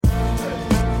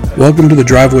Welcome to the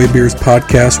Driveway Beers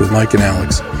podcast with Mike and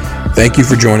Alex. Thank you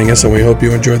for joining us, and we hope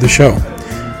you enjoy the show.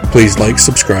 Please like,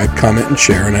 subscribe, comment, and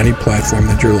share on any platform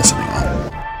that you're listening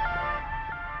on.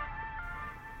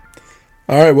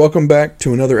 All right, welcome back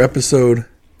to another episode.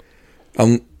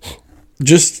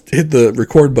 Just hit the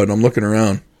record button. I'm looking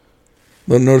around.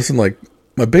 I'm noticing, my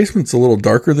basement's a little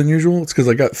darker than usual. It's because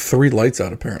I got 3 lights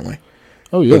out, apparently.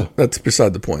 Oh, yeah. But that's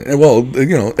beside the point. And, well,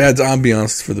 adds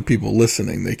ambiance for the people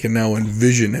listening. They can now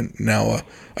envision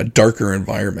a darker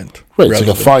environment. Right, it's like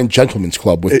a fine gentleman's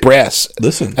club with brass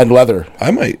and leather.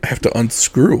 I might have to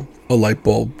unscrew a light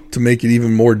bulb to make it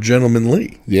even more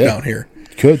gentlemanly down here.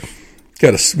 Could. We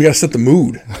gotta set the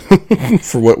mood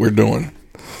for what we're doing.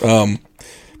 But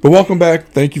welcome back.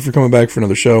 Thank you for coming back for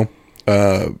another show.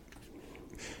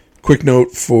 Quick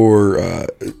note for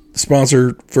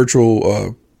sponsor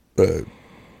virtual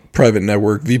private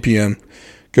network, VPN.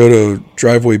 Go to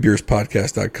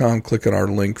drivewaybeerspodcast.com, click on our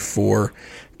link for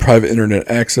private internet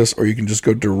access, or you can just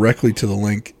go directly to the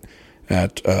link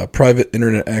at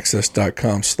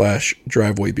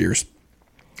privateinternetaccess.com/drivewaybeers.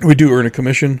 We do earn a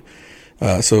commission,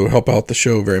 so help out the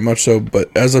show very much so.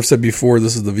 But as I've said before,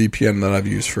 this is the VPN that I've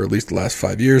used for at least the last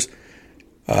 5 years.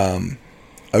 I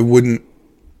wouldn't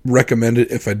recommend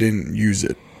it if I didn't use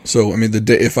it. So, the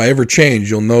day, if I ever change,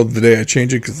 you'll know the day I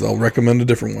change it because I'll recommend a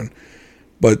different one.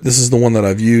 But this is the one that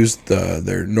I've used.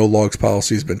 Their no logs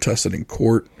policy has been tested in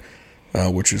court,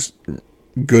 which is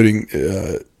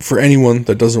good for anyone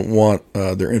that doesn't want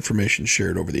their information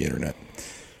shared over the internet.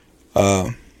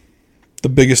 The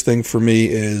biggest thing for me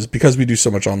is because we do so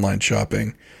much online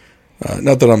shopping.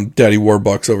 Not that I'm Daddy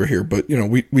Warbucks over here, but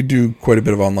we do quite a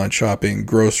bit of online shopping,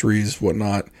 groceries,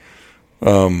 whatnot.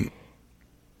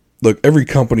 Look, every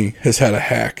company has had a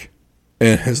hack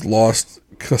and has lost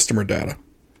customer data.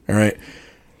 All right.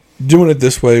 Doing it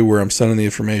this way where I'm sending the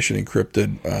information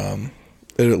encrypted,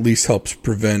 it at least helps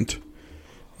prevent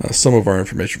some of our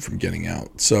information from getting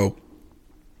out. So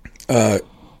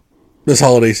this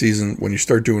holiday season, when you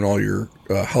start doing all your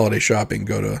holiday shopping,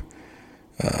 go to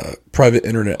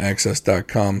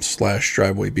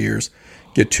privateinternetaccess.com/drivewaybeers.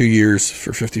 Get 2 years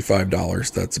for $55.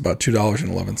 That's about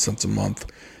 $2.11 a month.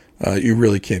 You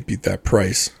really can't beat that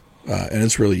price, and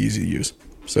it's really easy to use.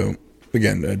 So,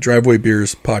 again,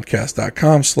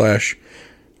 drivewaybeerspodcast.com it's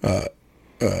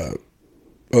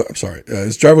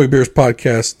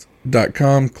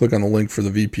drivewaybeerspodcast.com. Click on the link for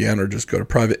the VPN, or just go to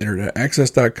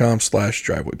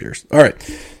privateinternetaccess.com/drivewaybeers. All right.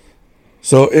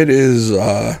 So, it is,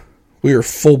 we are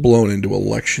full-blown into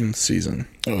election season.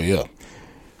 Oh, yeah.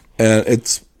 And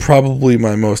it's probably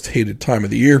my most hated time of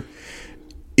the year,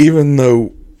 even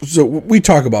though... So we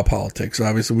talk about politics.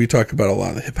 Obviously, we talk about a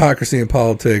lot of the hypocrisy in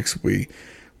politics. We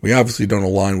obviously don't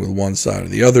align with one side or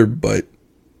the other, but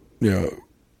we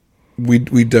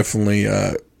definitely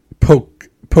poke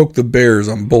the bears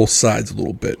on both sides a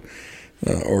little bit,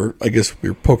 or I guess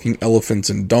we're poking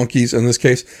elephants and donkeys in this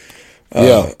case.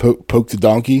 Poke the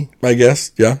donkey. I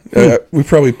guess, yeah. We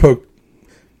probably poked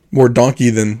more donkey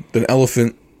than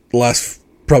elephant the last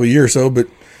probably year or so, but.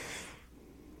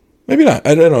 Maybe not.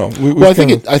 I don't know. I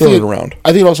think it around.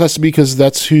 I think it also has to be because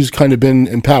that's who's kind of been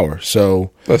in power.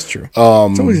 So that's true. It's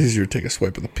always easier to take a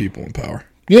swipe at the people in power.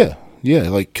 Yeah.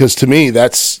 Because to me,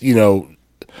 that's if you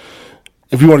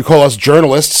want to call us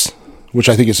journalists, which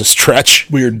I think is a stretch.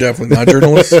 We are definitely not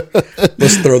journalists.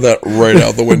 Let's throw that right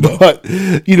out the window. But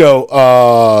I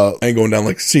ain't going down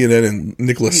like CNN and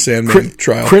Nicholas Sandman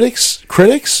trial.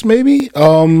 Critics, maybe.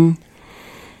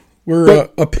 We're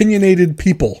opinionated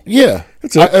people. Yeah,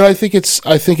 and I think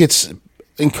it's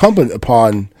incumbent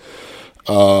upon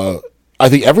I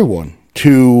think everyone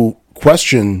to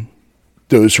question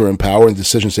those who are in power and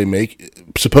decisions they make,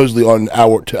 supposedly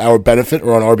to our benefit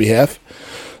or on our behalf.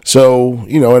 So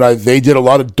they did a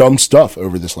lot of dumb stuff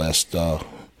over this last year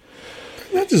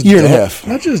and a half.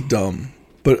 Not just dumb,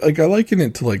 but I liken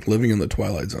it to living in the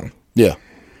Twilight Zone. Yeah,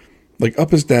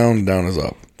 up is down, down is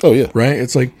up. Oh yeah, right.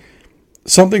 It's like.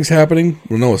 Something's happening.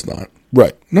 Well, no, it's not.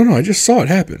 Right. No, I just saw it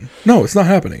happen. No, it's not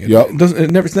happening.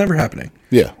 It's never happening.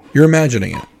 Yeah. You're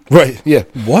imagining it. Right. Yeah.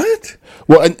 What?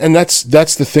 Well, and that's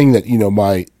the thing that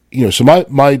so my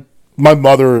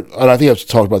mother, and I think I've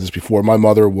talked about this before. My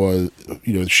mother was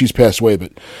she's passed away,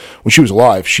 but when she was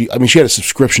alive, she had a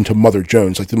subscription to Mother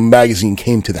Jones. The magazine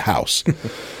came to the house,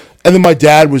 and then my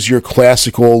dad was your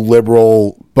classical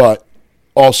liberal, but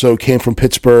also came from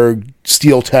Pittsburgh,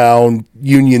 Steel Town,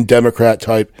 Union Democrat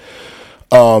type,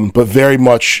 but very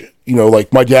much,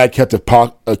 my dad kept a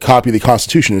copy of the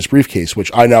Constitution in his briefcase,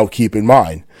 which I now keep in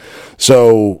mine.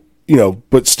 So,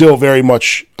 but still very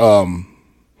much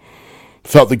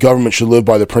felt the government should live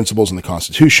by the principles in the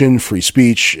Constitution, free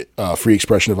speech, free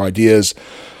expression of ideas.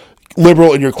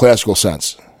 liberal in your classical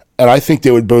sense. And I think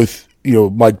they would both,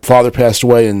 my father passed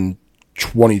away in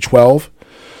 2012.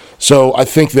 So I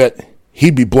think that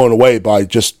he'd be blown away by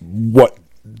just what,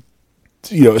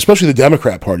 especially the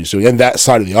Democrat Party is doing, and that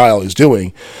side of the aisle is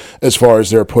doing, as far as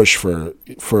their push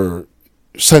for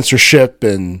censorship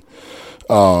and,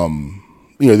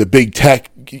 the big tech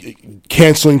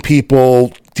canceling people,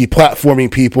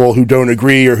 deplatforming people who don't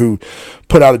agree or who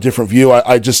put out a different view.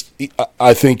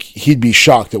 I think he'd be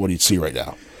shocked at what he'd see right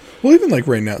now. Well, even like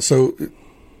right now, so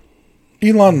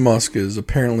Elon Musk is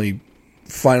apparently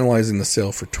finalizing the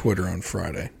sale for Twitter on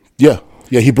Friday. Yeah.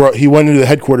 He went into the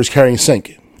headquarters carrying a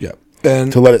sink. Yeah,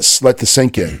 and to let the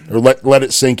sink in, or let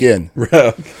it sink in.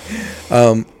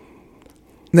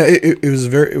 No, it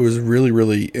was really,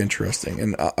 really interesting,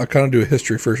 and I'll kind of do a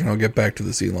history first, and I'll get back to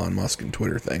this Elon Musk and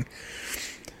Twitter thing.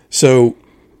 So,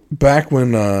 back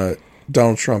when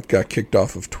Donald Trump got kicked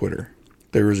off of Twitter,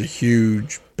 there was a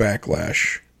huge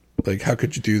backlash. Like, how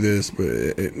could you do this?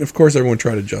 But of course, everyone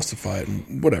tried to justify it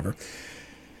and whatever.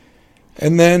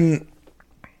 And then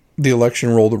the election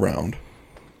rolled around,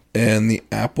 and the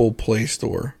Apple Play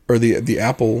Store, or the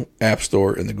Apple App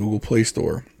Store and the Google Play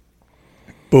Store,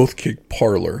 both kicked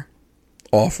Parler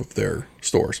off of their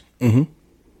stores. Mm-hmm.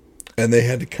 And they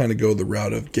had to kind of go the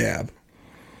route of Gab.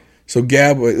 So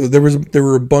Gab, there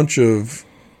were a bunch of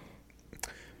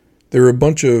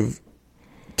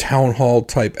town hall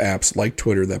type apps like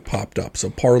Twitter that popped up. So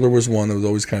Parler was one that was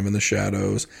always kind of in the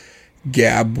shadows.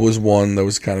 Gab was one that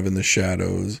was kind of in the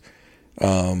shadows.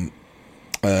 And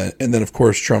then of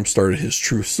course Trump started his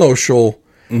Truth Social,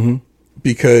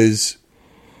 because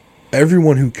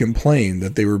everyone who complained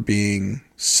that they were being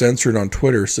censored on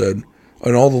Twitter said,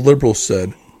 and all the liberals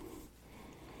said,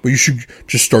 well, you should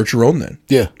just start your own then.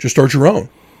 Yeah. Just start your own.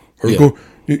 Or you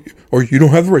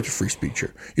don't have the right to free speech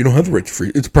here. You don't have the right to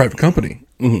free. It's a private company.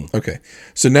 Mm-hmm. Okay.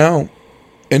 So now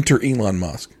enter Elon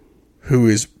Musk, who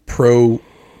is pro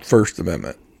First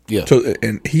Amendment. Yeah. So,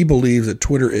 and he believes that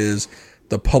Twitter is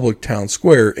the public town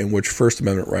square in which First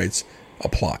Amendment rights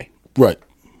apply. Right.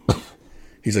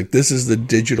 He's like, this is the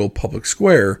digital public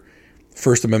square.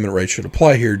 First Amendment rights should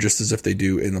apply here, just as if they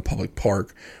do in a public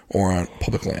park or on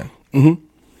public land.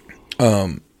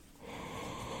 Mm-hmm.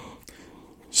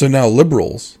 So now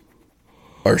liberals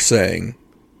are saying,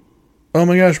 oh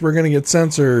my gosh, we're going to get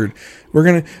censored.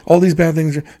 All these bad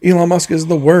things. Elon Musk is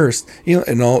the worst.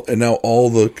 And now all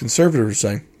the conservatives are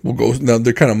saying, well, go. Now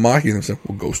they're kind of mocking them, saying,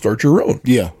 well, go start your own.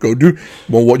 Yeah. Go do.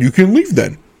 Well, what you can leave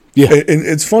then. Yeah. And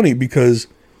it's funny because,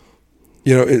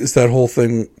 it's that whole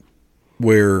thing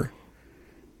where,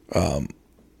 I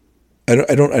know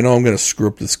I'm going to screw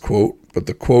up this quote, but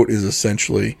the quote is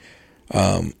essentially,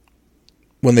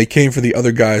 when they came for the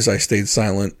other guys, I stayed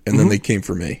silent, and then they came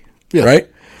for me. Yeah. Right?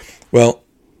 Well,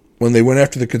 when they went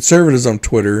after the conservatives on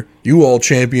Twitter, you all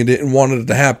championed it and wanted it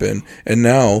to happen, and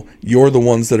now you're the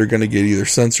ones that are going to get either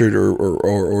censored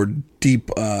or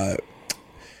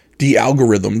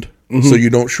de-algorithmed, so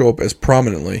you don't show up as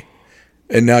prominently,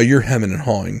 and now you're hemming and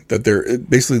hawing that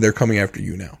they're coming after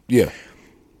you now. Yeah.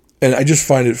 And I just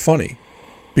find it funny,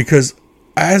 because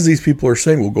as these people are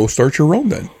saying, well, go start your own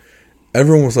then,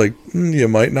 everyone was like, you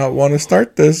might not want to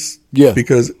start this. Yeah.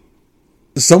 Because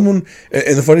someone,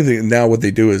 and the funny thing now, what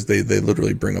they do is they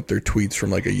literally bring up their tweets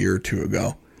from like a year or two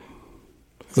ago.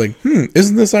 It's like,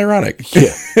 isn't this ironic?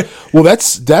 Yeah. Well,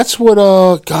 that's what,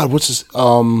 what's his,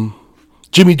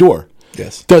 Jimmy Dore.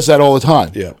 Yes. Does that all the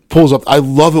time. Yeah. Pulls up. I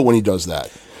love it when he does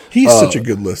that. He's such a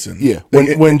good listen. Yeah.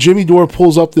 When Jimmy Dore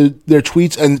pulls up their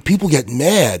tweets and people get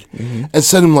mad and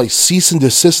send him like cease and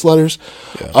desist letters.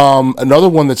 Yeah. Another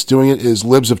one that's doing it is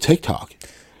Libs of TikTok.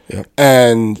 Yep.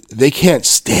 And they can't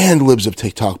stand Libs of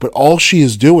TikTok, but all she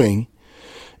is doing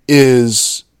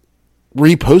is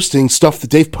reposting stuff that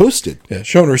they've posted. Yeah,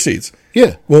 showing receipts.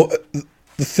 Yeah. Well,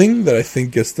 the thing that I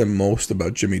think gets them most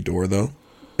about Jimmy Dore, though,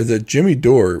 is that Jimmy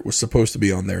Dore was supposed to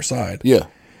be on their side. Yeah.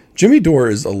 Jimmy Dore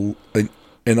is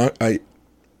and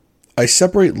I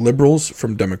separate liberals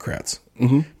from Democrats.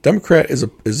 Mm-hmm. Democrat is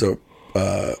a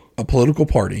political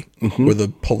party with a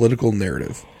political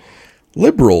narrative.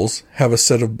 Liberals have a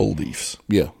set of beliefs.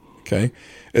 Yeah. Okay.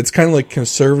 It's kind of like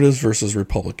conservatives versus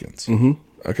Republicans. Mm-hmm.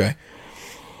 Okay.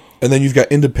 And then you've got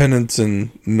independents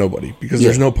and nobody, because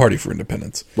there's no party for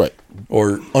independents. Right.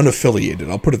 Or unaffiliated.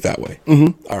 I'll put it that way.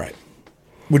 Mm-hmm. All right.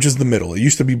 Which is the middle. It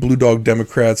used to be Blue Dog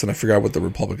Democrats, and I forgot what the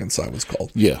Republican side was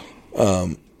called. Yeah.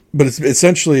 But it's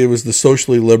essentially, it was the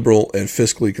socially liberal and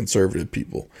fiscally conservative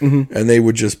people. Mm-hmm. And they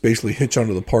would just basically hitch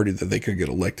onto the party that they could get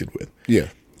elected with. Yeah.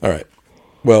 All right.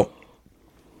 Well,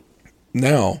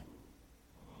 now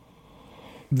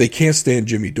they can't stand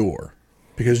Jimmy Dore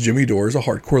because Jimmy Dore is a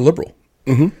hardcore liberal.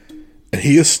 Mm-hmm. And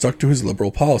he is stuck to his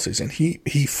liberal policies. And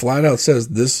he flat out says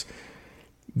this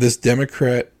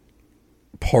Democrat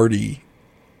Party,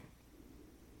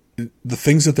 the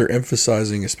things that they're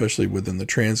emphasizing, especially within the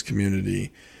trans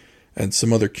community and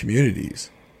some other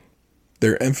communities,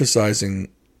 they're emphasizing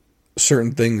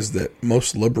certain things that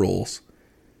most liberals,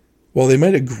 while they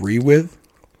might agree with,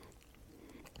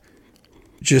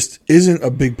 just isn't a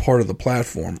big part of the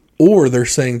platform, or they're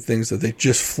saying things that they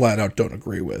just flat out don't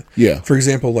agree with. Yeah. For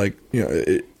example, like,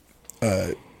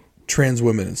 trans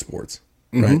women in sports,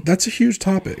 right? That's a huge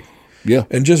topic. Yeah.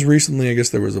 And just recently, I guess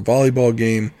there was a volleyball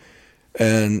game,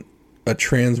 and a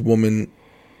trans woman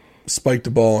spiked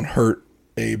a ball and hurt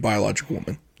a biological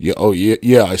woman. Yeah. Oh, yeah.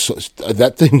 Yeah. I saw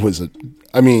that thing was it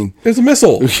was a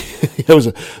missile.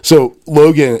 So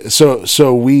Logan.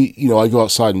 So we, I go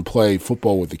outside and play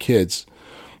football with the kids,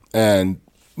 and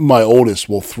my oldest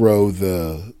will he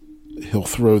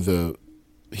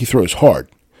throws hard.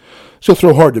 So he'll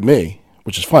throw hard to me,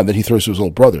 which is fine. Then he throws to his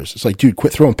little brothers. It's like, dude,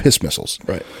 quit throwing piss missiles.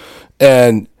 Right.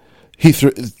 And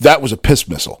that was a piss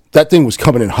missile. That thing was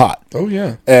coming in hot. Oh,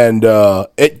 yeah. And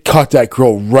it caught that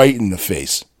girl right in the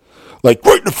face. Like,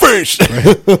 right in the face.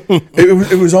 Right.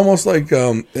 It was almost like,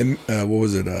 what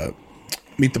was it?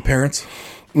 Meet the Parents?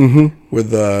 Mm-hmm.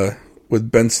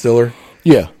 With Ben Stiller.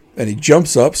 Yeah. And he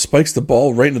jumps up, spikes the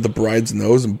ball right into the bride's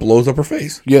nose, and blows up her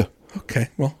face. Yeah. Okay,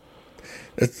 well,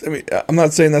 I'm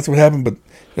not saying that's what happened,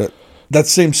 but that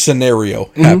same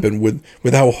scenario happened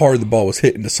with how hard the ball was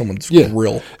hit into someone's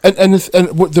grill. And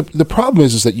what the problem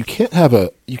is that you can't have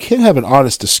an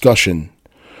honest discussion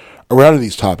around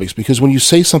these topics, because when you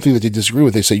say something that they disagree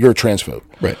with, they say you're a transphobe.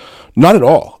 Right. Not at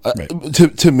all. Right.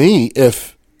 To me,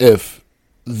 if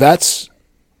that's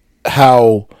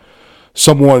how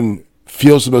someone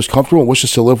feels the most comfortable and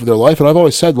wishes to live with their life, and I've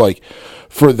always said, like,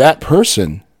 for that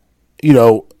person,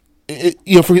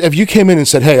 if you came in and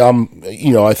said, "Hey, I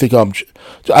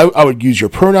would use your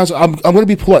pronouns. I'm going to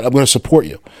be polite. I'm going to support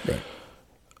you." Right.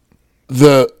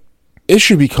 The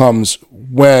issue becomes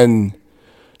when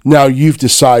now you've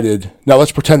decided. Now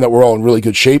let's pretend that we're all in really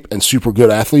good shape and super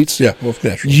good athletes. Yeah, well,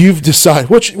 naturally. You've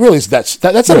decided, which really is that's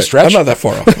not a stretch. I'm not that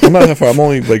far off. I'm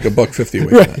only like $150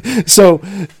 away from that. So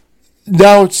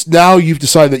now you've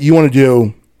decided that you want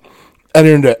to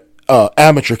enter into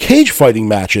amateur cage fighting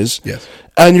matches. Yes.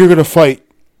 And you're going to fight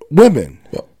women.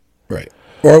 Well, right.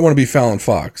 Or I want to be Fallon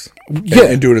Fox.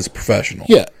 And do it as a professional.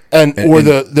 Yeah.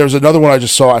 There's another one I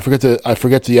just saw. I forget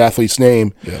the athlete's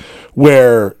name. Yeah.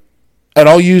 Where, and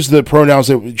I'll use the pronouns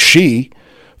that she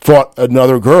fought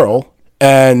another girl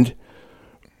and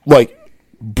like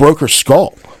broke her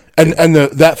skull. And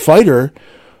that fighter,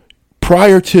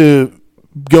 prior to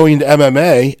going into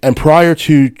MMA and prior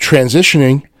to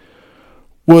transitioning,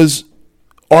 was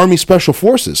Army Special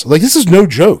Forces. Like, this is no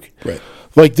joke. Right.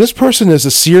 Like, this person is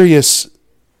a serious,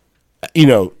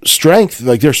 strength.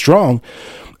 Like, they're strong.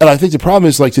 And I think the problem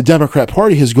is, like, the Democrat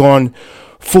Party has gone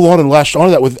full on and latched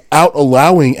onto that without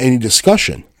allowing any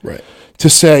discussion. Right. To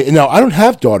say, now, I don't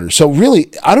have daughters, so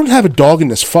really, I don't have a dog in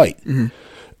this fight. Mm-hmm.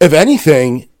 If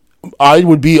anything, I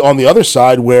would be on the other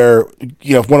side where,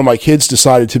 if one of my kids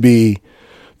decided to be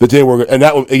that they were, and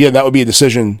that would be a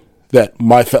decision that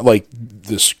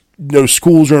no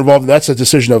schools are involved in. That's a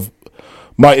decision of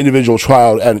my individual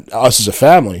child and us as a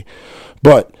family.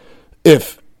 But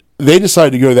if they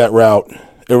decided to go that route,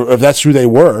 or if that's who they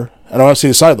were, and I want to say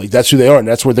decide, like, that's who they are and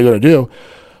that's what they're going to do,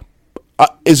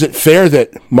 is it fair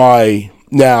that my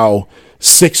now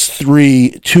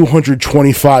 6'3",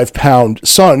 225-pound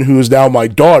son, who is now my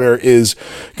daughter, is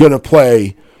going to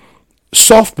play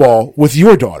softball with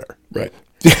your daughter? Right.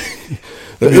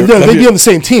 They'd be on the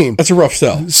same team. That's a rough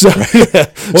sell. So,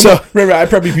 yeah. Remember, I'd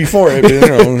probably be for it,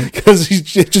 because he's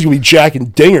just gonna be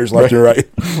jacking dingers left and right.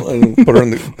 put her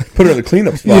in the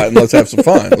cleanup spot and let's have some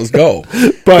fun. Let's go.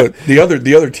 But the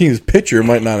other team's pitcher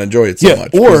might not enjoy it so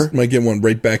much, or might get one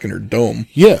right back in her dome.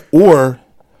 Yeah, or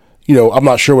I'm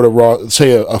not sure what a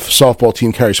softball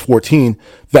team carries 14.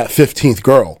 That 15th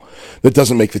girl that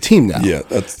doesn't make the team now. Yeah,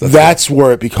 that's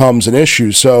where it becomes an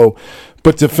issue. So.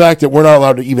 But the fact that we're not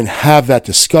allowed to even have that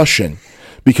discussion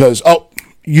because,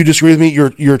 you disagree with me, you're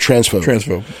a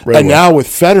transphobe. Right. And now with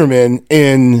Fetterman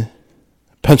in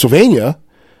Pennsylvania,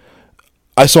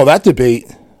 I saw that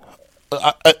debate.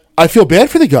 I feel bad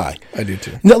for the guy. I do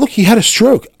too. Now, look, he had a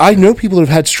stroke. I know people that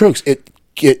have had strokes.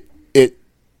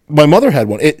 My mother had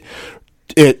one.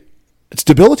 It's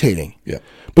debilitating. Yeah.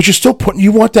 But you're still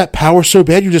you want that power so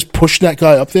bad, you're just pushing that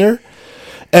guy up there.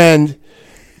 And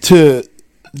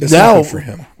it's now, not good for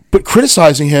him. But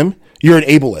criticizing him, you're an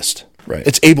ableist. Right.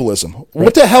 It's ableism. Right.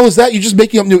 What the hell is that? You're just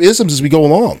making up new isms as we go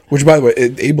along. Which, by the way,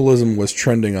 ableism was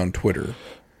trending on Twitter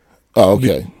Oh,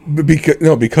 okay.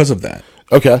 Because of that.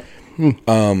 Okay.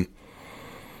 And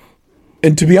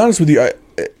to be honest with you,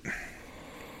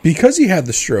 because he had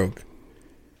the stroke,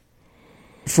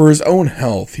 for his own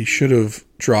health, he should have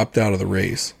dropped out of the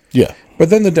race. Yeah.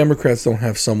 But then the Democrats don't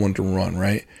have someone to run,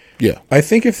 right? Yeah. I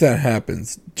think if that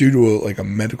happens, due to a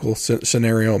medical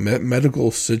scenario, medical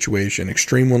situation,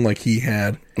 extreme one like he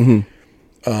had, he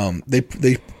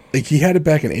had it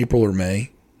back in April or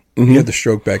May. He had the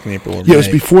stroke back in April or May. Yeah, it was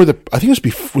before I think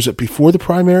it was it before the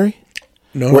primary?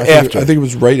 No, or after? I think it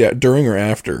was during or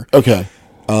after. Okay.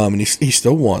 And he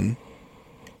still won.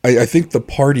 I think the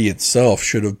party itself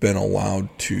should have been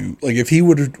allowed to, like, if he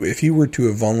were to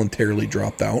have voluntarily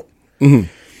dropped out,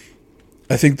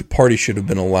 I think the party should have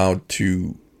been allowed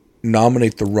to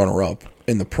nominate the runner-up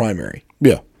in the primary.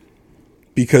 Yeah.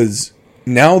 Because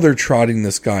now they're trotting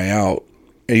this guy out,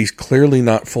 and he's clearly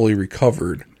not fully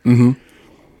recovered. He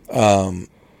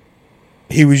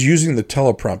was using the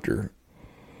teleprompter.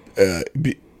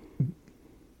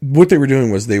 What they were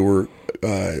doing was they were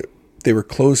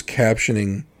closed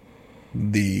captioning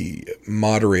the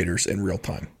moderators in real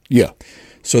time. Yeah.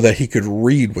 So that he could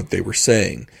read what they were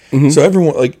saying. So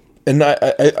everyone, like, and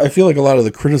I feel like a lot of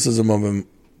the criticism of him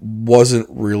wasn't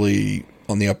really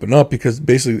on the up and up, because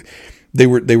basically they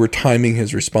were timing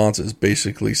his responses,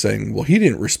 basically saying, well, he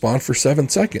didn't respond for 7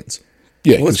 seconds.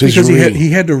 Yeah, well, it's because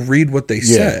he had to read what they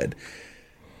said.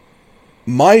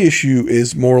 My issue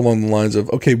is more along the lines of,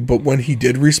 okay, but when he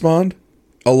did respond,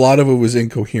 a lot of it was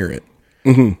incoherent.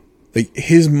 Like,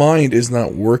 his mind is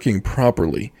not working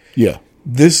properly. Yeah.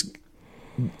 This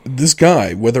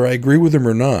guy, whether I agree with him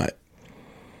or not,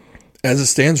 as it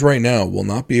stands right now, will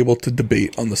not be able to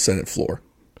debate on the Senate floor.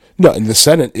 No, and the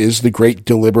Senate is the great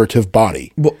deliberative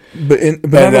body. Well, but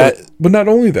not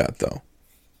only that, though.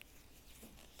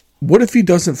 What if he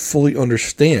doesn't fully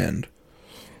understand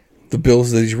the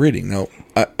bills that he's reading? Now,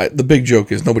 the big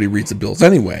joke is nobody reads the bills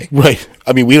anyway. Right.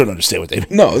 I mean, we don't understand what they mean.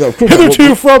 No.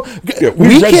 Hitherto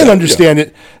we can't understand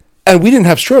it, and we didn't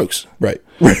have strokes. Right.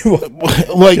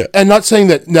 And not saying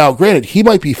that, now, granted, he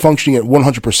might be functioning at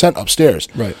 100% upstairs.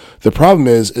 Right. The problem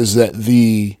is that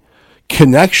the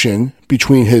connection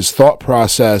between his thought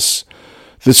process,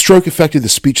 the stroke affected the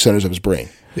speech centers of his brain.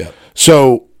 Yeah.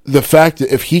 So the fact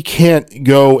that if he can't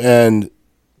go and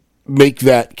make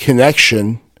that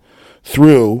connection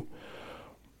through,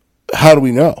 how do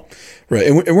we know? Right.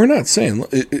 And we're not saying,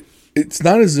 it's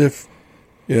not as if,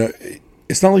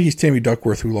 it's not like he's Tammy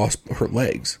Duckworth who lost her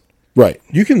legs. Right.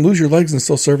 You can lose your legs and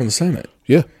still serve in the Senate.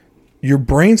 Yeah. Your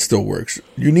brain still works.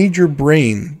 You need your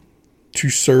brain to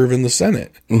serve in the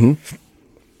Senate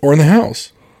or in the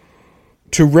House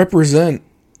to represent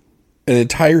an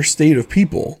entire state of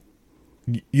people.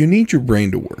 You need your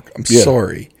brain to work. I'm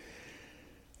sorry.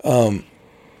 I'm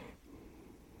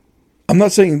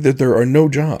not saying that there are no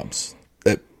jobs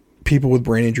that people with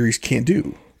brain injuries can't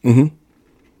do.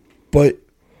 But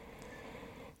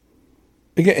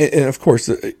again, and of course,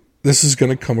 this is going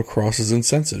to come across as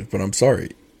insensitive. But I'm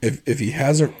sorry, if he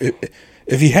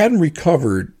hadn't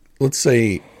recovered, let's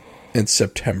say in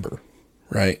September,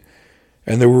 right,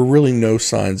 and there were really no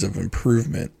signs of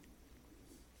improvement,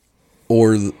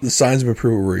 or the signs of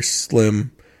improvement were very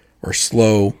slim or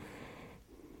slow,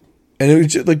 and it was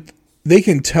just like, they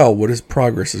can tell what his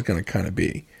progress is going to kind of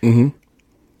be.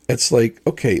 It's like,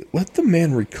 okay, let the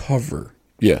man recover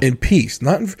in peace,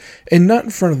 not in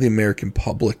front of the American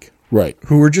public, right?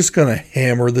 Who are just going to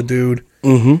hammer the dude.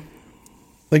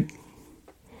 Like,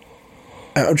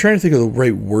 I'm trying to think of the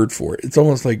right word for it. It's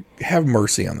almost like, have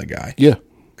mercy on the guy. Yeah,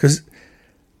 because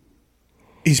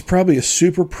he's probably a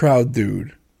super proud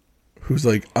dude who's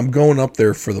like, I'm going up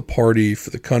there for the party,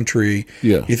 for the country.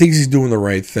 Yeah, he thinks he's doing the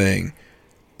right thing.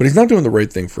 But he's not doing the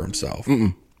right thing for himself.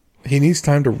 He needs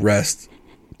time to rest,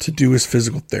 to do his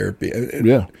physical therapy.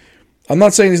 Yeah. I'm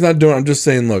not saying he's not doing it. I'm just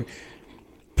saying, look,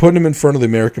 putting him in front of the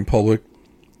American public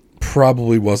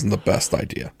probably wasn't the best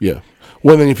idea. Yeah.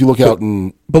 Well, then if you look out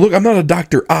and... But look, I'm not a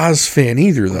Dr. Oz fan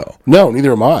either, though. No,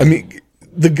 neither am I. I mean,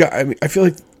 the guy... I feel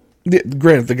like...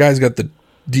 Granted, the guy's got the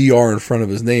DR in front of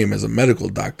his name as a medical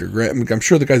doctor. I'm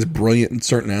sure the guy's brilliant in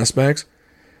certain aspects.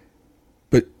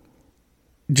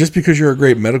 Just because you're a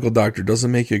great medical doctor doesn't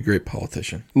make you a great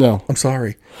politician. No. I'm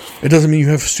sorry. It doesn't mean you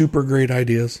have super great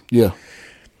ideas. Yeah.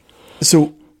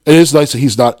 So it is nice that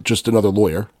he's not just another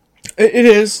lawyer. It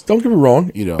is. Don't get me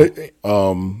wrong.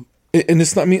 And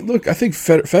it's not, I mean, look, I think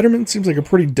Fetterman seems like a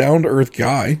pretty down-to-earth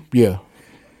guy. Yeah.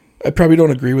 I probably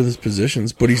don't agree with his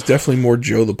positions, but he's definitely more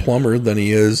Joe the plumber than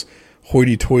he is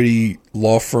hoity-toity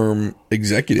law firm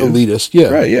executive. Elitist, yeah.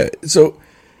 Right, yeah. So,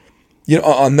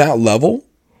 on that level...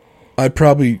 I'd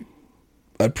probably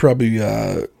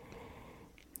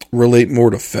relate more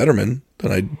to Fetterman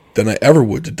than I ever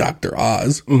would to Dr.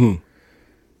 Oz.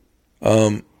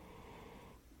 Mm-hmm.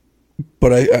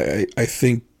 But I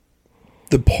think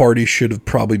the party should have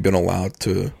probably been allowed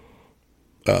to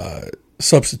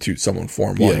substitute someone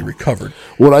for him while he recovered.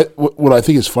 What I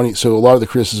think is funny, so a lot of the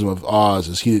criticism of Oz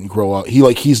is he didn't grow up.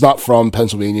 He's not from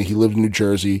Pennsylvania. He lived in New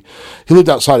Jersey. He lived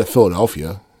outside of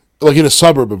Philadelphia, like in a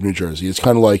suburb of New Jersey. It's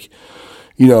kind of like,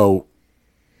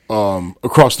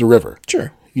 across the river.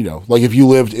 Sure. Like if you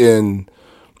lived in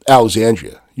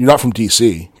Alexandria, you're not from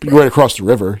D.C., but you're right across the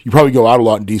river. You probably go out a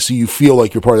lot in D.C. You feel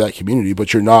like you're part of that community,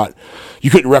 but you're not. You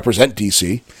couldn't represent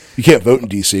D.C. You can't vote in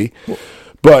D.C.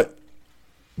 But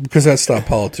because that stopped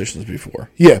politicians before.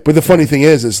 Yeah, but the funny thing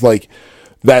is like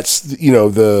that's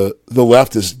the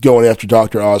left is going after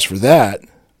Dr. Oz for that.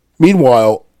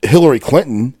 Meanwhile, Hillary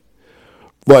Clinton,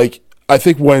 like I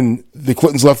think when the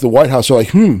Clintons left the White House, they're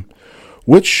like,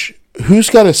 who's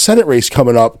got a Senate race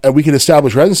coming up and we can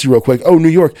establish residency real quick? Oh, New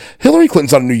York. Hillary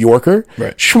Clinton's not a New Yorker.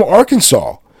 Right. She's from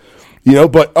Arkansas.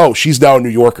 But she's now a New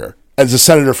Yorker as a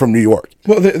senator from New York.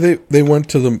 Well, they went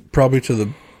to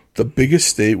the biggest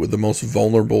state with the most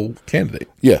vulnerable candidate.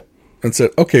 Yeah. And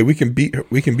said, "Okay, we can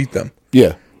beat them."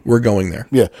 Yeah. We're going there.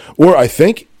 Yeah. Or I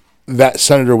think that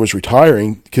senator was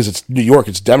retiring because it's New York,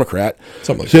 it's Democrat.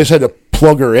 Something like so they just had to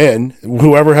plug her in.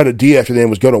 Whoever had a D after their name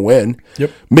was going to win.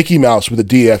 Yep. Mickey Mouse with a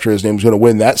D after his name was going to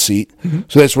win that seat. Mm-hmm.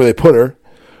 So that's where they put her.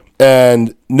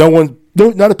 And not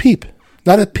a peep.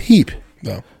 Not a peep.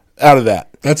 No. Out of that.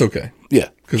 That's okay. Yeah.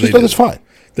 Because it's fine.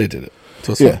 They did it.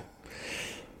 So it's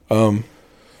fine.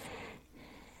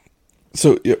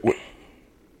 So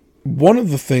one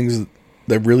of the things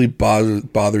that really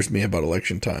bothers me about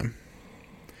election time,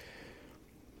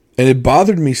 and it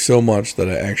bothered me so much that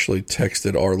I actually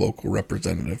texted our local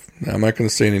representative. Now, I'm not going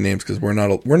to say any names because we're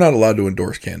not allowed to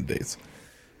endorse candidates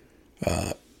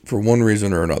for one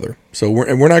reason or another. So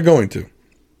we're not going to.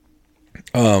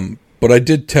 But I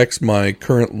did text my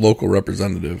current local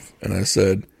representative, and I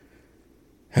said,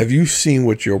 "Have you seen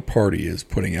what your party is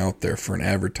putting out there for an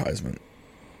advertisement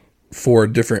for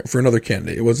another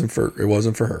candidate? It wasn't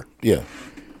for her." Yeah.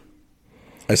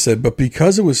 I said, "But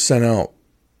because it was sent out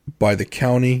by the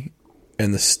county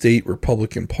and the state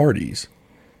Republican parties,"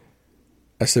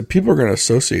 I said, "people are going to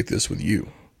associate this with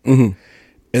you." Mm-hmm.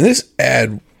 And this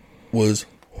ad was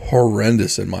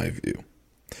horrendous in my view.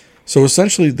 So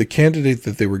essentially, the candidate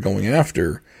that they were going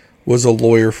after was a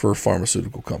lawyer for a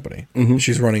pharmaceutical company. Mm-hmm.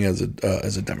 She's running as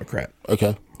a Democrat.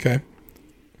 Okay.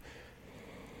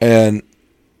 And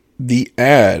the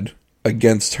ad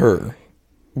against her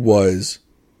was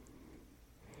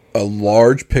a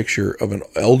large picture of an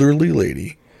elderly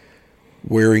lady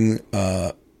wearing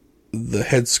the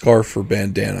headscarf or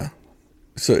bandana.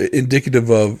 So indicative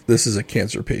of this is a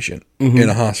cancer patient in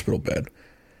a hospital bed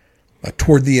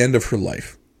toward the end of her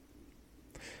life.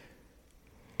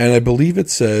 And I believe it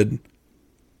said,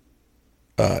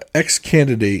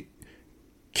 ex-candidate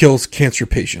kills cancer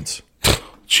patients.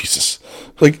 Jesus.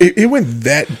 Like, it went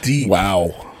that deep.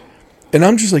 Wow. And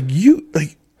I'm just like,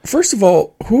 first of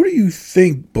all, who do you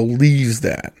think believes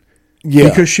that? Yeah.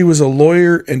 Because she was a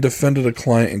lawyer and defended a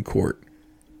client in court.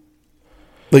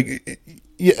 Like,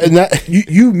 yeah, and that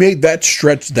you made that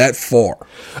stretch that far.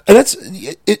 And that's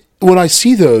it. When I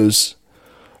see those,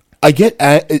 I get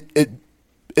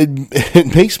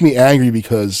it makes me angry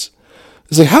because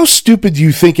it's like, how stupid do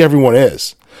you think everyone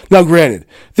is? Now, granted,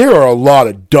 there are a lot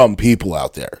of dumb people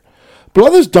out there, but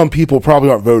all those dumb people probably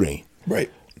aren't voting,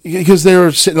 right? Because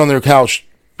they're sitting on their couch,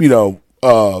 doing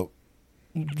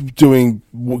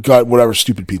whatever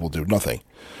stupid people do, nothing.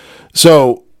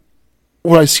 So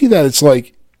when I see that, it's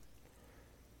like,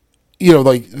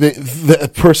 like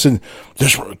the person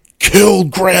just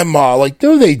killed grandma. Like,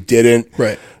 no, they didn't.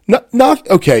 Right. Not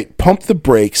okay. Pump the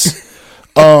brakes.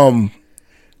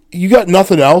 You got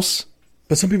nothing else.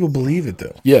 But some people believe it,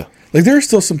 though. Yeah. Like, there are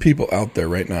still some people out there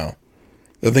right now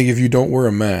that think if you don't wear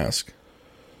a mask,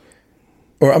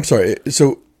 or I'm sorry.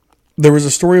 So there was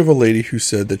a story of a lady who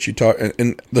said that she talked,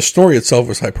 and the story itself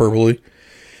was hyperbole,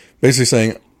 basically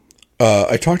saying,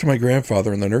 I talked to my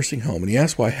grandfather in the nursing home, and he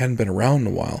asked why I hadn't been around in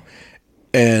a while.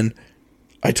 And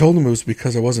I told him it was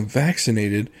because I wasn't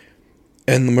vaccinated,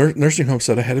 and the nursing home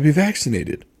said I had to be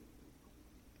vaccinated.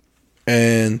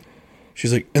 And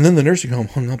she's like, and then the nursing home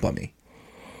hung up on me.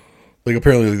 Like,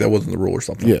 apparently that wasn't the rule or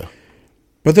something. Yeah.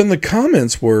 But then the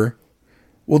comments were,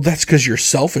 well, that's because you're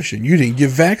selfish and you didn't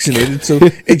get vaccinated, so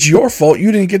it's your fault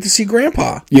you didn't get to see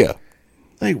Grandpa. Yeah.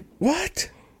 Like, what?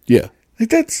 Yeah. Like,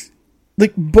 that's,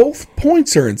 like, both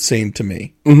points are insane to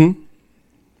me. Mm-hmm.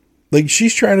 Like,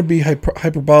 she's trying to be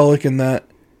hyperbolic in that,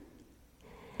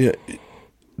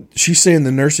 she's saying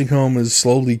the nursing home is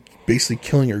slowly basically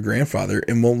killing her grandfather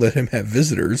and won't let him have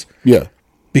visitors. Yeah.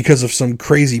 Because of some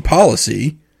crazy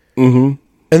policy. Mm-hmm.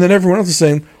 And then everyone else is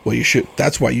saying, well,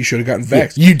 that's why you should have gotten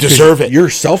vaxxed. You deserve it. You're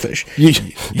selfish.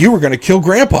 You were going to kill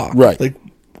grandpa. Right. Like,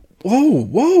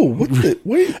 whoa,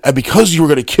 wait. And because you were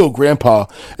going to kill grandpa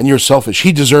and you're selfish,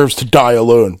 he deserves to die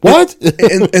alone. What?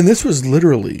 and this was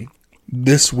literally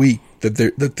this week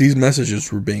that these messages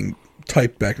were being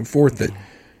typed back and forth, that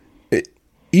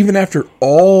even after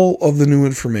all of the new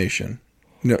information,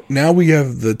 now we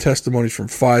have the testimonies from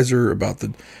Pfizer about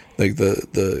the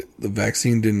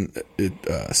vaccine didn't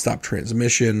stop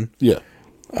transmission. Yeah.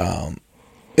 And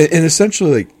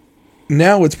essentially, like,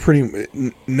 now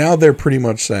they're pretty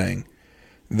much saying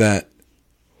that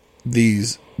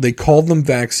they called them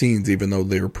vaccines even though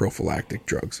they were prophylactic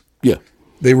drugs. Yeah.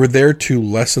 They were there to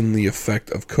lessen the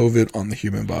effect of COVID on the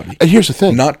human body. And here's the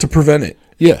thing. Not to prevent it.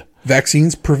 Yeah.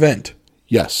 Vaccines prevent.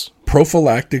 Yes.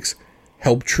 Prophylactics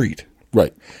help treat.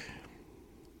 Right.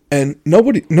 And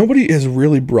nobody has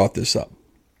really brought this up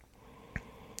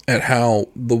at how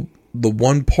the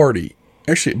one party,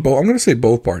 actually, I'm going to say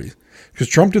both parties, because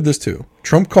Trump did this too.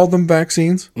 Trump called them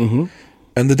vaccines, and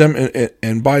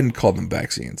and Biden called them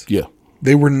vaccines. Yeah,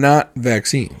 they were not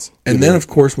vaccines. And then, of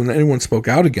course, when anyone spoke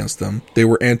out against them, they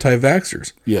were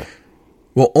anti-vaxxers. Yeah,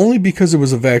 well, only because it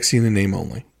was a vaccine in name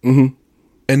only. Mm-hmm.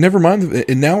 And never mind,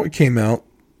 and now it came out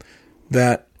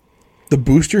that the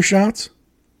booster shots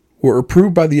were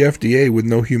approved by the FDA with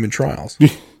no human trials.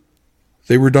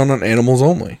 They were done on animals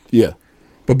only. Yeah.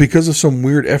 But because of some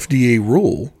weird FDA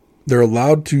rule, they're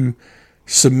allowed to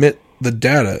submit the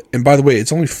data. And by the way,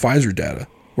 it's only Pfizer data.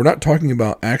 We're not talking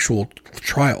about actual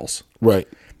trials. Right.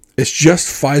 It's just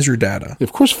Pfizer data.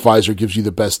 Of course Pfizer gives you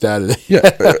the best data.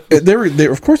 Yeah.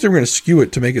 Of course they were going to skew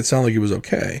it to make it sound like it was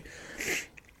okay.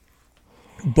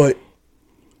 But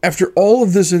after all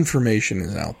of this information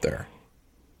is out there,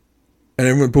 and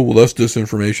everyone put, well, that's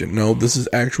disinformation. No, this is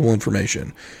actual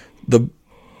information. The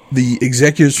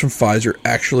executives from Pfizer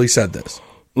actually said this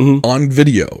on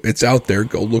video. It's out there.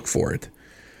 Go look for it.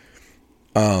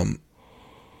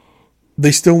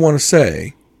 They still want to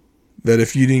say that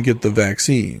if you didn't get the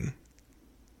vaccine,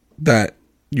 that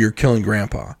you're killing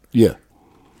grandpa. Yeah.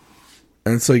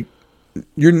 And it's like,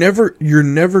 you're never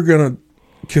going to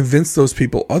convince those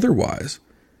people otherwise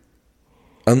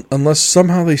unless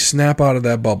somehow they snap out of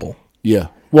that bubble. Yeah.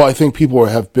 Well, I think people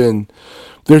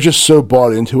they're just so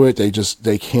bought into it. They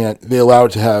allow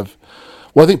it to have,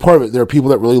 well, I think part of it, there are people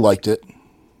that really liked it.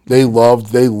 They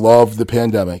loved the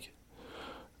pandemic.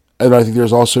 And I think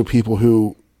there's also people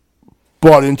who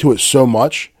bought into it so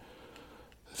much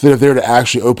that if they were to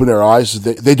actually open their eyes,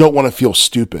 they don't want to feel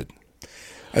stupid.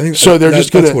 I think so.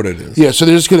 That's what it is. Yeah. So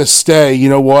they're just going to stay. You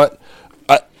know what?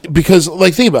 Because,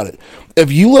 like, think about it.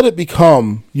 If you let it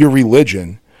become your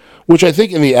religion, which I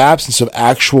think in the absence of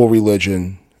actual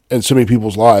religion in so many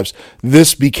people's lives,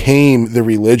 this became the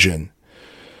religion,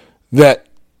 that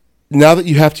now that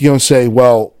you have to go and say,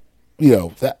 well,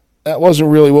 that wasn't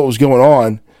really what was going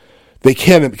on, they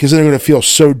can't, because then they're going to feel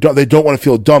so dumb. They don't want to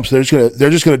feel dumb, so they're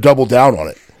just going to double down on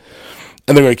it.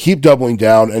 And they're going to keep doubling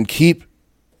down and keep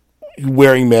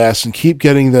wearing masks and keep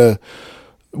getting the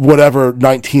whatever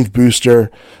 19th booster.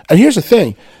 And here's the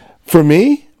thing. For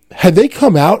me, had they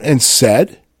come out and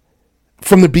said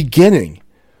from the beginning,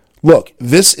 look,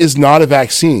 this is not a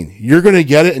vaccine. You're going to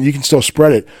get it and you can still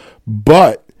spread it,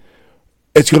 but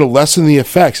it's going to lessen the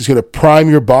effects. It's going to prime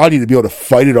your body to be able to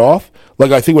fight it off.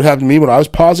 Like I think what happened to me when I was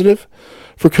positive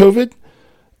for COVID.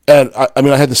 And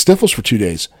I had the sniffles for 2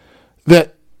 days.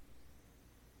 That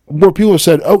where people have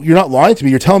said, oh, you're not lying to me.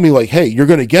 You're telling me, like, hey, you're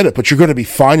going to get it, but you're going to be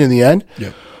fine in the end.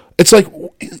 Yeah. It's like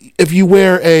if you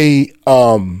wear a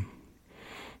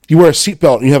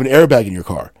seatbelt and you have an airbag in your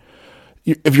car.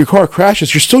 If your car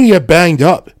crashes, you're still going to get banged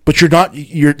up, but you're not.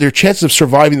 Their chances of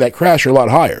surviving that crash are a lot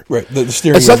higher. Right. The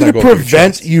steering it's not going to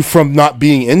prevent you from not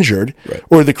being injured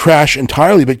or the crash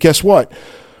entirely. But guess what?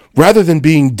 Rather than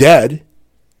being dead,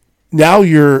 now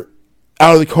you're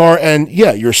out of the car and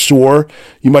you're sore.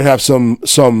 You might have some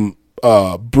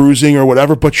bruising or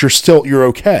whatever, but you're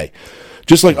okay.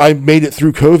 Just like I made it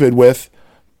through COVID with,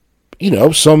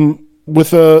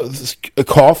 with a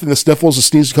cough and the sniffles, a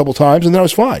sneeze a couple times, and then I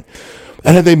was fine.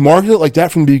 And had they marketed it like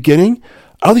that from the beginning,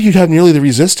 I don't think you'd have nearly the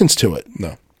resistance to it.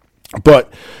 No.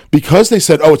 But because they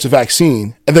said, oh, it's a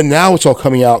vaccine, and then now it's all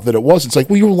coming out that it was, it's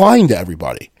like, well, you're lying to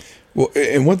everybody. Well,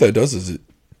 and what that does is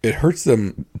it hurts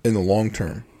them in the long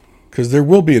term, because there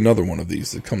will be another one of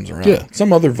these that comes around. Yeah.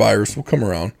 Some other virus will come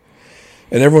around,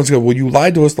 and everyone's going, well, you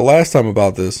lied to us the last time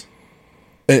about this.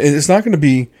 And it's not going to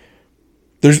be,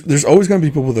 there's always going to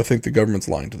be people that think the government's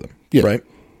lying to them, right?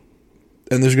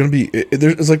 and there's going to be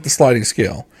it's like the sliding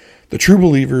scale, the true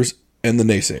believers and the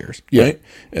naysayers, right?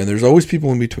 And there's always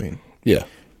people in between. Yeah.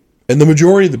 And the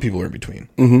majority of the people are in between.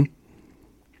 Mm-hmm.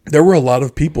 There were a lot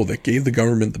of people that gave the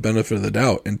government the benefit of the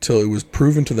doubt until it was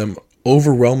proven to them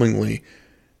overwhelmingly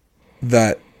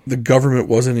that the government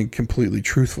wasn't completely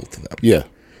truthful to them. Yeah.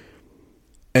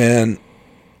 And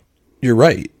you're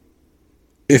right.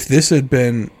 If this had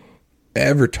been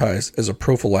advertised as a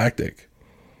prophylactic,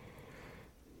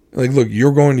 like, look,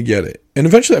 you're going to get it. And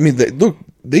eventually, I mean,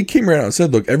 they came right out and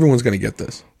said, look, everyone's going to get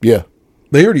this. Yeah.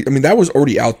 That was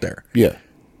already out there. Yeah.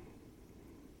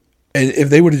 And if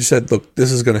they would have just said, look,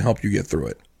 this is going to help you get through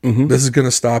it. Mm-hmm. This is going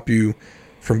to stop you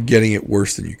from getting it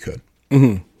worse than you could.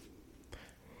 Mm-hmm.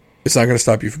 It's not going to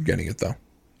stop you from getting it, though.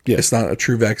 Yeah. It's not a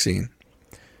true vaccine.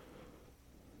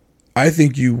 I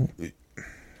think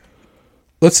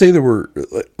let's say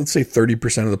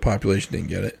 30% of the population didn't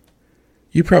get it.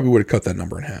 You probably would have cut that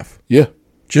number in half. Yeah.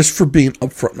 Just for being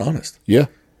upfront and honest. Yeah.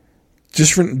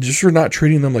 Just for not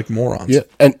treating them like morons. Yeah.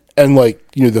 And like,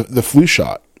 the flu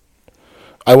shot.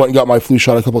 I went and got my flu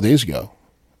shot a couple of days ago.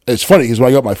 It's funny because when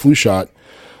I got my flu shot,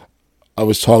 I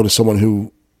was talking to someone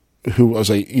who I was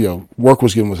like, work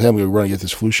was given with him. We were going to get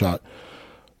this flu shot.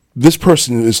 This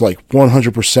person is like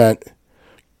 100%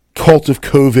 cult of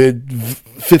COVID,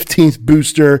 15th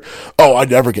booster. Oh, I'd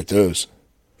never get those.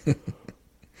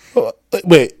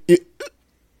 Wait,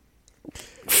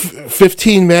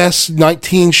 15 masks,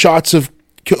 19 shots of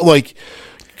COVID.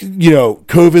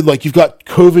 Like you've got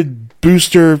COVID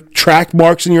booster track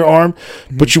marks in your arm,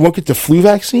 but you won't get the flu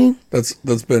vaccine? That's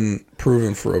been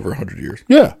proven for over 100 years.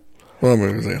 Yeah. Well, I'm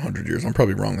going to say 100 years. I'm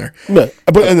probably wrong there. Yeah.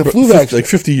 But the flu vaccine, like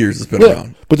 50 years it's been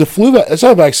around. But the flu it's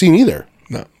not a vaccine either.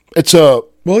 No. It's a...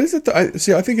 Well, is it? I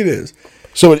think it is.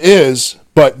 So it is,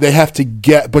 but they have to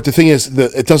get... But the thing is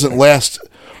that it doesn't last...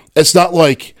 It's not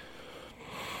like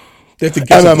they have to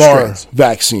guess MMR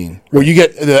vaccine, where you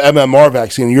get the MMR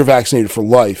vaccine and you're vaccinated for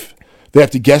life. They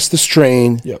have to guess the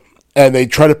strain, yep. And they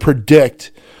try to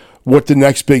predict what the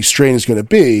next big strain is going to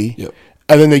be, yep.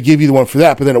 And then they give you the one for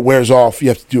that, but then it wears off. You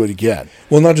have to do it again.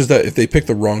 Well, not just that. If they pick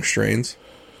the wrong strains,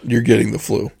 you're getting the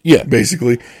flu. Yeah.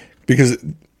 Basically. Because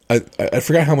I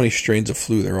forgot how many strains of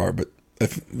flu there are, but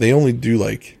if they only do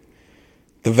like...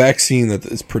 The vaccine that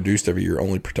is produced every year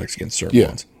only protects against certain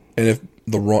ones. And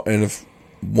if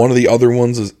one of the other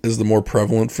ones is the more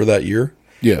prevalent for that year,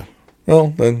 yeah, well,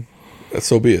 then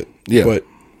so be it. Yeah. But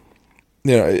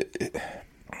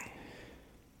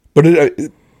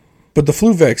but the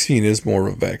flu vaccine is more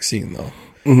of a vaccine though,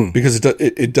 because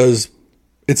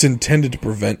it's intended to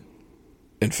prevent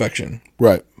infection,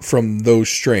 right, from those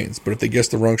strains. But if they guess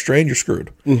the wrong strain, you're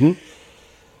screwed.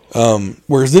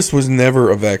 Whereas this was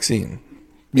never a vaccine.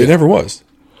 It never was.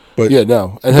 But yeah,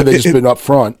 no. And had they just been up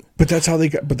front. But that's how they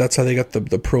got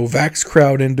the pro-vax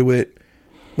crowd into it.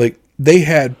 Like they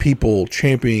had people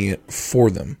championing it for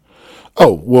them.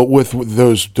 Oh, well, with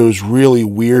those really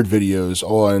weird videos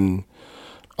on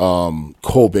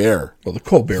Colbert. Well, the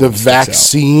Colbert, the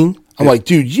vaccine. I'm like,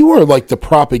 dude, you are like the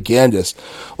propagandist.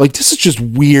 Like, this is just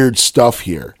weird stuff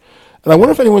here. And I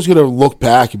wonder if anyone's going to look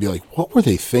back and be like, what were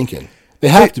they thinking? They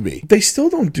have to be. They still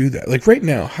don't do that. Like right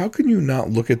now, how can you not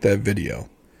look at that video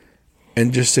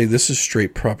and just say this is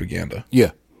straight propaganda?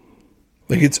 Yeah.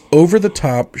 Like it's over the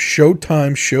top,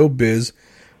 Showtime, showbiz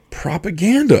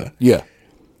propaganda. Yeah.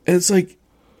 And it's like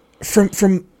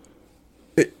from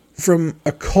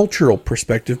a cultural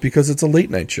perspective because it's a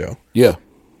late night show. Yeah.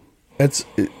 And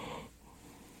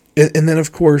then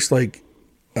of course like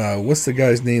what's the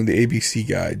guy's name? The ABC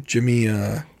guy, Jimmy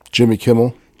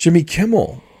Kimmel. Jimmy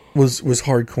Kimmel was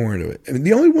hardcore into it. I mean,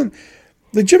 the only one,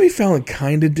 like Jimmy Fallon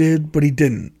kind of did, but he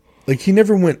didn't. Like he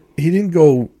didn't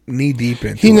go knee deep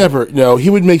into it. He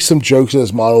would make some jokes in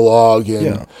his monologue.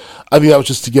 And I mean, that was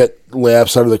just to get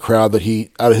laughs out of the crowd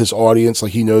out of his audience.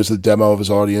 Like he knows the demo of his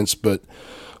audience. But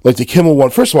like the Kimmel one,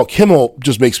 first of all, Kimmel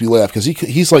just makes me laugh because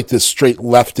he's like this straight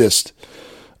leftist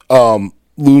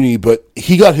loony, but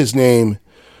he got his name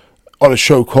on a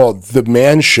show called The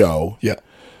Man Show. Yeah.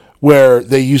 Where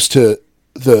they used to,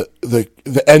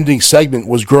 the ending segment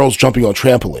was girls jumping on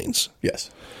trampolines. Yes.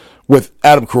 With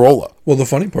Adam Carolla. Well, the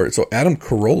funny part, so Adam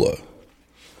Carolla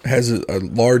has a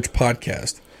large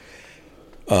podcast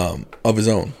of his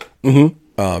own.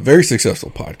 Mm-hmm. Very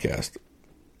successful podcast.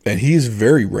 And he's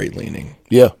very right-leaning.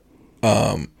 Yeah.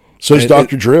 So is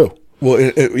Dr. Drew. Well,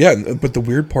 yeah, but the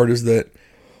weird part is that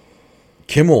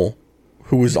Kimmel,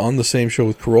 who was on the same show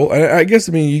with Carolla, I guess,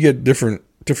 I mean, you get different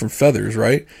feathers,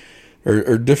 right?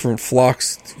 Or different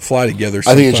flocks fly together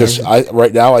sometimes. I think it's just,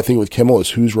 right now, I think with Kimmel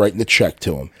is who's writing the check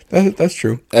to him. That's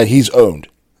true. And he's owned.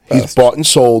 He's bought and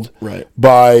sold Right.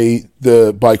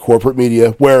 by corporate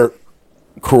media, where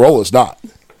Corolla's not.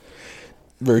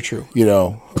 Very true. You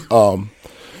know,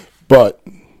 but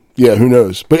yeah, who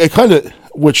knows? But it kind of,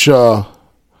 which you know,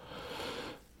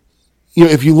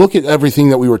 if you look at everything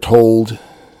that we were told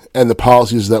and the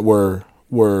policies that were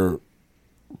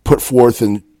put forth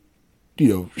and, you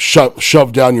know,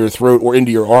 shoved down your throat or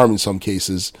into your arm in some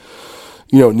cases,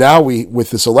 you know, now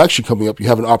with this election coming up, you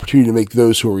have an opportunity to make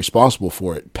those who are responsible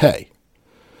for it pay.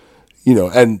 You know,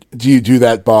 and do you do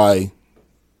that by,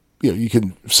 you know, you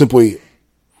can simply,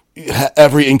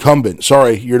 every incumbent,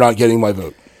 sorry, you're not getting my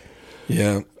vote.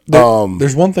 Yeah.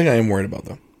 There's one thing I am worried about,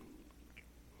 though.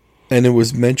 And it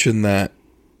was mentioned that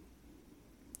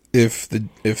if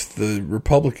the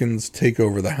Republicans take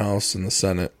over the House and the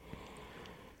Senate,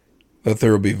 that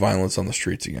there will be violence on the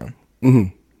streets again.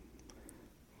 Mm-hmm.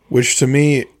 Which, to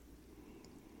me,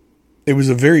 it was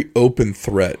a very open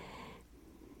threat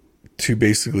to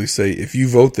basically say, if you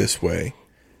vote this way,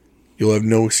 you'll have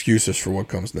no excuses for what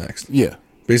comes next. Yeah.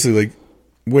 Basically, like,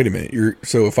 wait a minute.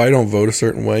 So if I don't vote a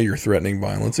certain way, you're threatening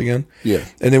violence again? Yeah.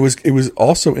 And it was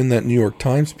also in that New York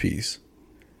Times piece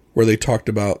where they talked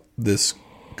about this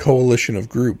coalition of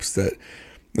groups that,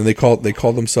 and they called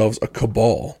themselves a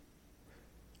cabal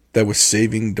that was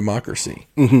saving democracy.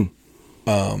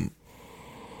 Mm-hmm.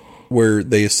 Where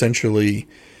they essentially,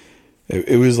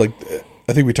 it was like,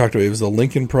 I think we talked about it was the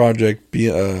Lincoln Project,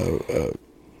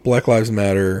 Black Lives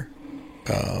Matter,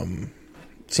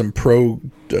 some pro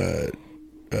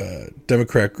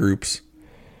Democrat groups,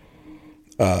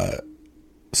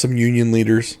 some union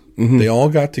leaders. Mm-hmm. They all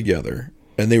got together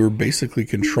and they were basically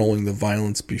controlling the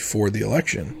violence before the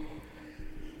election.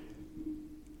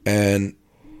 And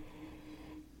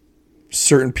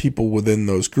certain people within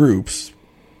those groups,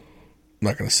 I'm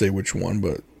not going to say which one,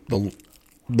 but the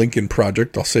Lincoln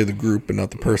Project, I'll say the group and not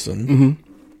the person, mm-hmm.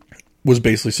 was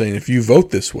basically saying, if you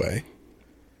vote this way,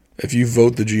 if you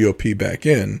vote the GOP back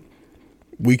in,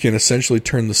 we can essentially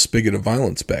turn the spigot of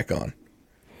violence back on.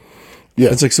 Yeah.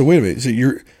 It's like, so wait a minute. So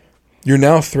you're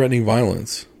now threatening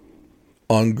violence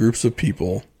on groups of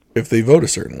people if they vote a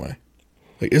certain way.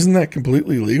 Like, isn't that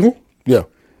completely legal? Yeah.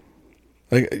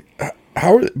 Like,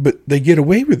 how are they, but they get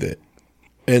away with it.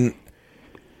 And,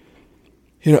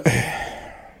 you know,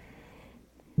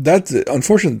 that's it.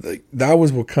 Unfortunately, that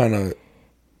was what kind of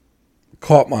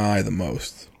caught my eye the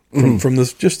most from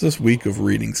this week of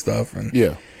reading stuff. And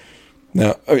yeah.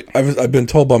 Now, I've been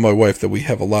told by my wife that we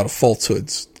have a lot of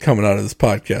falsehoods coming out of this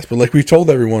podcast, but like we told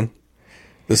everyone,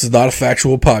 this is not a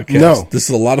factual podcast. No. This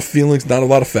is a lot of feelings, not a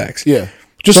lot of facts. Yeah.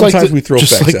 Sometimes we throw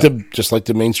facts out. Just like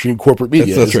the mainstream corporate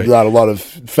media. That's There's right. not a lot of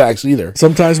facts either.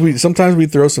 Sometimes we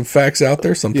throw some facts out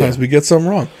there. Sometimes we get some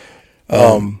wrong.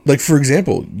 Like, for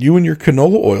example, you and your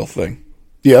canola oil thing.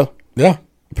 Yeah. Yeah.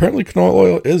 Apparently canola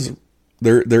oil is,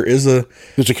 there's a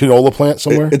canola plant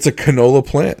somewhere? It's a canola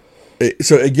plant.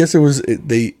 So I guess it was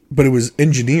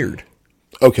engineered.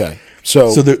 Okay.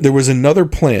 So there was another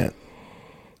plant,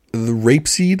 the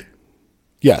rapeseed.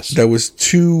 Yes. That was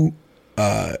too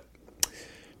high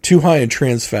in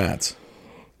trans fats,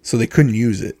 so they couldn't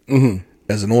use it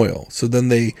as an oil. So then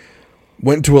they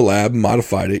went to a lab,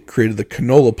 modified it, created the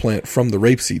canola plant from the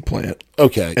rapeseed plant.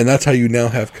 Okay. And that's how you now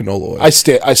have canola oil. I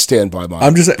stand by my.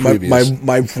 I'm just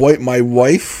my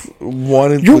wife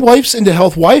wanted. Your wife's into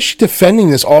health. Why is she defending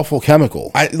this awful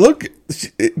chemical?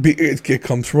 It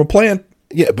comes from a plant.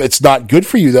 Yeah, but it's not good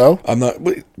for you though. I'm not.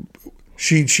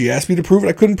 She asked me to prove it.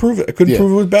 I couldn't prove it. I couldn't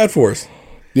prove it was bad for us.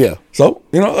 Yeah. So,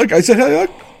 you know, like I said, hey, look,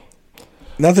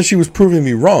 not that she was proving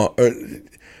me wrong,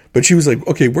 but she was like,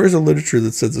 okay, where's the literature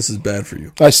that says this is bad for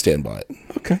you? I stand by it.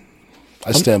 Okay.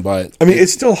 I stand by it. I mean,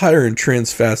 it's still higher in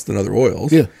trans fats than other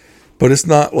oils. Yeah. But it's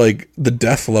not like the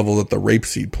death level that the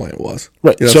rapeseed plant was.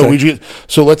 Right. You know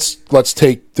So let's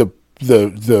take the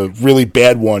really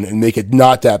bad one and make it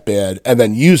not that bad and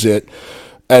then use it,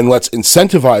 and let's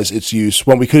incentivize its use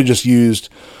when we could have just used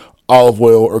olive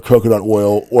oil or coconut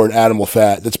oil or an animal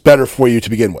fat that's better for you to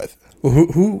begin with. Well,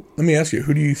 who? Let me ask you,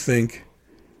 who do you think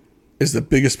is the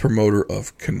biggest promoter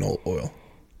of canola oil?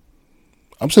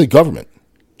 I'm saying government.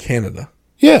 Canada.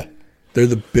 Yeah. They're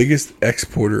the biggest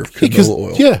exporter of canola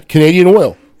oil. Yeah, Canadian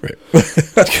oil. Right.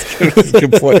 That's a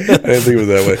good point. I didn't think of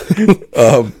it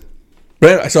that way.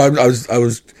 Man, so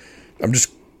I'm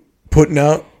just putting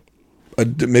out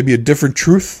maybe a different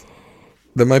truth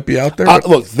that might be out there.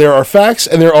 Look, there are facts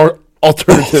and there are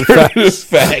alternative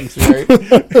facts. Right?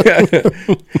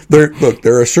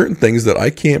 There are certain things that I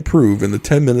can't prove in the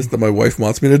 10 minutes that my wife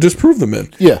wants me to disprove them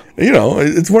in. Yeah. You know,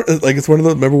 it's one of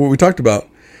the, remember what we talked about?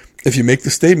 If you make the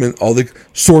statement, all the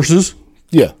sources.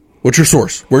 Yeah. What's your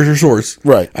source? Where's your source?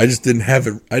 Right. I just didn't have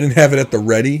it. I didn't have it at the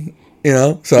ready,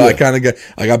 So Yeah.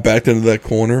 I got backed into that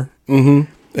corner.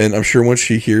 Mm-hmm. And I'm sure once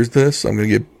she hears this,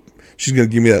 she's gonna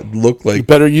give me that look like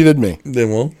Better you than me. Then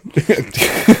well,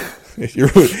 your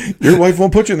wife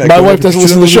won't put you in that. My corner wife doesn't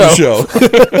listen to the show.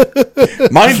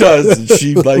 Mine does. And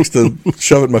she likes to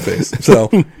shove it in my face. So,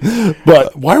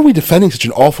 but why are we defending such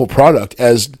an awful product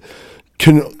as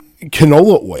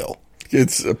canola oil?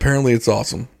 It's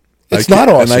awesome. It's not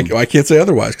awesome. And I can't say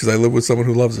otherwise because I live with someone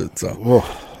who loves it. So,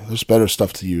 there's better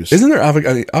stuff to use. Isn't there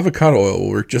avocado oil will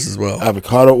work just as well?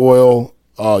 Avocado oil.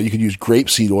 You could use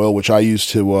grapeseed oil, which I use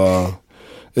to.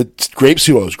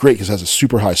 Grapeseed oil is great because it has a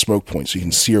super high smoke point, so you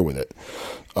can sear with it.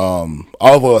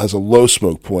 Olive oil has a low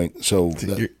smoke point, so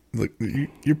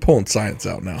you're pulling science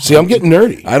out now. See, I'm getting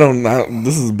nerdy. I don't.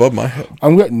 This is above my head.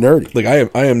 I'm getting nerdy. Like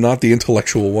I am not the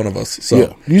intellectual one of us. So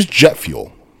yeah, use jet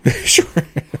fuel. Sure.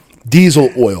 Diesel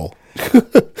oil.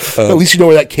 At least you know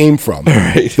where that came from.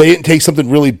 Right. They didn't take something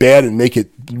really bad and make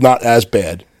it not as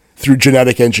bad through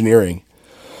genetic engineering.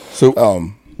 So,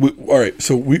 all right.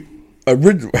 So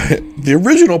the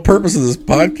original purpose of this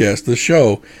podcast, the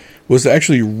show, was to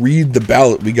actually read the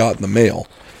ballot we got in the mail,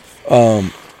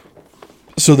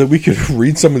 so that we could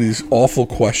read some of these awful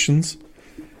questions.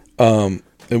 And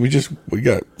we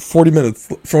got 40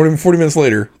 minutes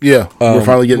later. Yeah, we're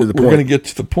finally getting to the point. We're going to get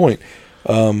to the point.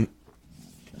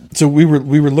 So we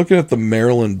were looking at the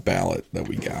Maryland ballot that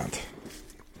we got,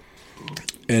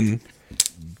 and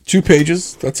 2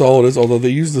 pages. That's all it is. Although they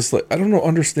use this, I don't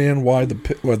understand why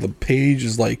the page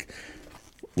is like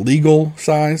legal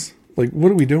size. Like,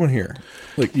 what are we doing here?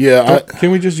 Like, yeah,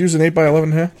 can we just use an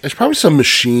 8x11? There's probably some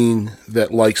machine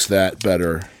that likes that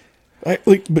better.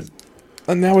 But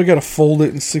now we got to fold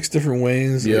it in 6 different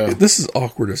ways. Yeah, this is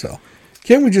awkward as hell.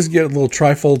 Can't we just get a little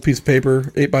tri-fold piece of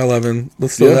paper, 8x11?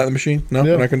 Let's throw that in the machine. No,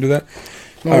 we're not going to do that.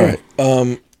 No. All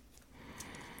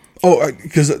right.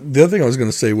 Because the other thing I was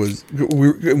going to say was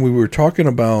we were talking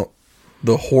about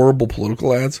the horrible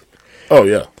political ads. Oh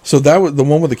yeah. So that was the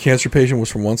one with the cancer patient was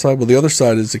from one side. Well, the other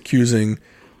side is accusing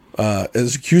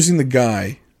the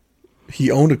guy.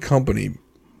 He owned a company,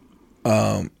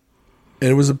 and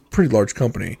it was a pretty large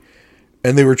company,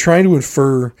 and they were trying to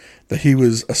infer that he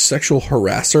was a sexual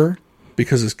harasser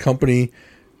because his company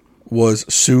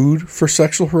was sued for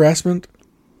sexual harassment,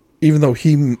 even though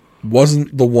he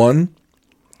wasn't the one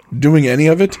doing any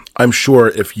of it. I'm sure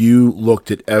if you looked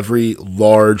at every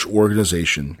large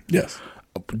organization, yes,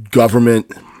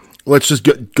 government, let's just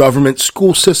get government,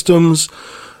 school systems,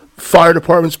 fire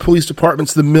departments, police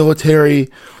departments, the military,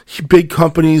 big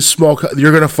companies,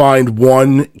 you're going to find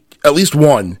at least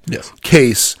one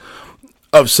case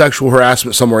of sexual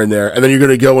harassment somewhere in there. And then you're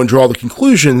going to go and draw the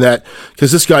conclusion that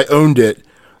because this guy owned it,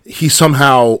 he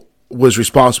somehow was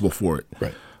responsible for it.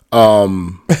 Right.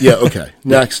 Yeah. Okay.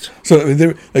 Next. So I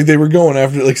mean, they were going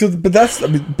after but that's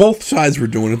both sides were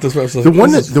doing it. This was the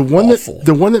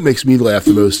one that makes me laugh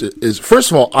the most is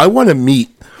first of all I want to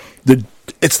meet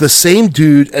it's the same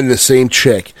dude and the same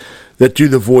chick that do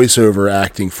the voiceover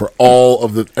acting for all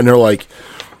of and they're like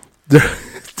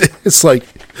it's like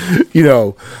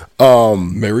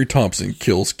Mary Thompson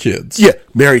kills kids. Yeah,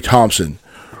 Mary Thompson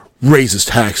raises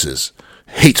taxes,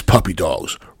 hates puppy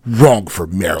dogs. Wrong for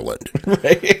Maryland.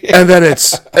 Right. and then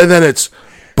it's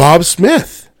Bob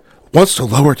Smith wants to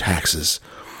lower taxes,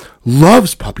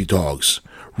 loves puppy dogs,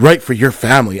 right for your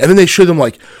family. And then they show them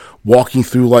like walking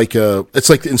through it's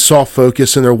like in soft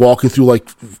focus, and they're walking through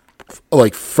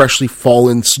like freshly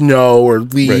fallen snow or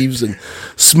leaves, right, and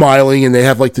smiling, and they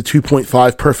have like the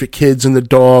 2.5 perfect kids and the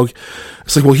dog.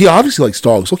 It's like, well, he obviously likes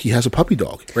dogs. Look, he has a puppy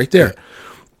dog right there.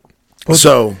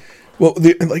 Yeah.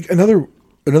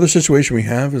 Another situation we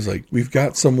have is like we've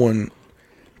got someone.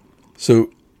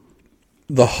 So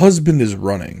the husband is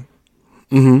running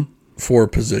for a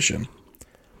position,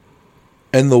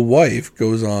 and the wife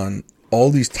goes on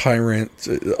all these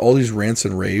rants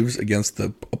and raves against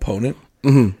the opponent.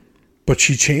 Mm-hmm. But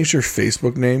she changed her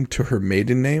Facebook name to her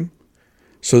maiden name,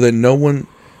 so that no one,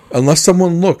 unless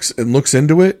someone looks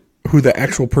into it, who the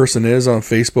actual person is on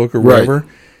Facebook or wherever, right,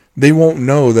 they won't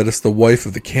know that it's the wife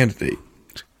of the candidate.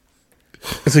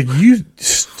 It's like, you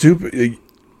stupid,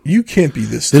 you can't be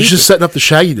this stupid. They're just setting up the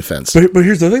Shaggy defense. But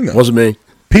here's the thing, though. It wasn't me.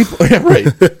 People, yeah, right.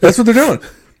 That's what they're doing.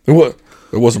 It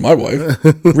wasn't my wife.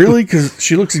 Really? Because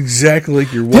she looks exactly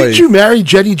like your wife. Did you marry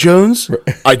Jetty Jones? Right.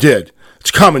 I did.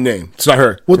 It's a common name. It's not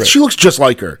her. Well, right, she looks just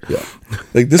like her. Yeah.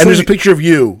 Like this, and there's a picture of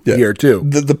you here, too.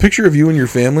 The picture of you and your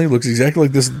family looks exactly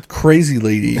like this crazy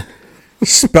lady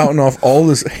spouting off all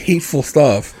this hateful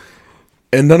stuff,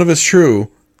 and none of it's true,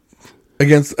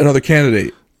 against another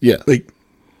candidate. Yeah. Like,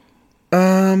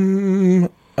 I'm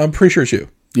pretty sure it's you.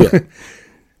 Yeah.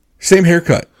 Same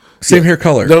haircut. Same hair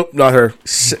color. Nope, not her.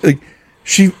 Like,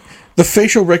 the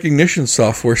facial recognition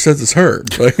software says it's her.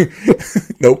 Like,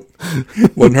 nope.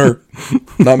 Wasn't her.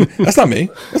 That's not me.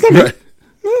 That's not me. Right.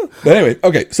 But anyway,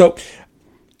 okay, so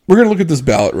we're going to look at this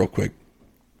ballot real quick.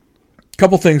 A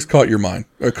couple things caught your eye.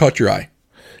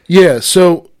 Yeah,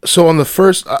 so on the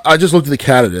first, I just looked at the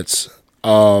candidates.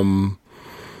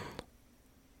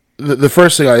 The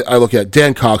first thing I look at,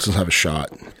 Dan Cox doesn't have a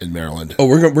shot in Maryland. Oh,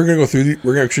 we're gonna go through.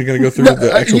 We're actually gonna go through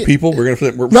the actual people. We're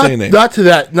saying names. Not to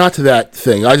that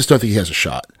thing. I just don't think he has a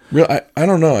shot. Real, I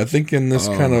don't know. I think in this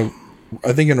I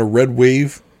think in a red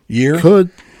wave year, could.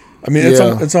 I mean,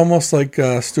 it's almost like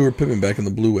Stuart Pittman back in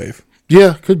the blue wave.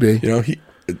 Yeah, could be. You know,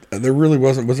 there really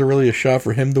wasn't. Was there really a shot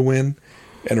for him to win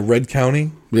in a red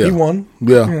county? Yeah. He won.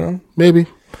 Yeah, you know? Maybe.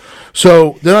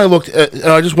 So then I looked at, and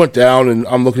I just went down and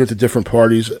I'm looking at the different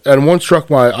parties, and one struck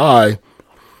my eye,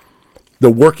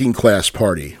 the Working Class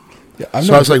Party. Yeah,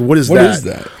 so I was like, what is that? What is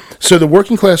that? So the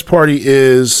Working Class Party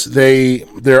is,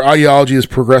 their ideology is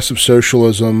progressive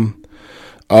socialism.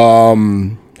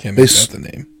 Can't make that the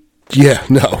name. Yeah,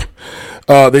 no.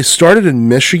 They started in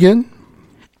Michigan,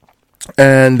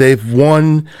 and they've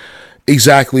won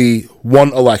exactly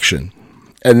one election.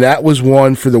 And that was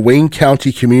one for the Wayne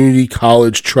County Community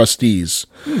College trustees.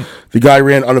 The guy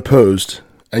ran unopposed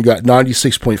and got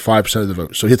 96.5% of the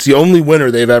vote. So it's the only winner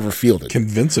they've ever fielded.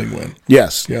 Convincing win.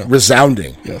 Yes. Yeah.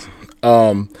 Resounding. Yes.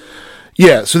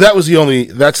 Yeah, so that's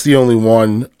the only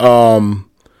one.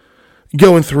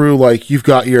 Going through, like, you've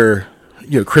got your,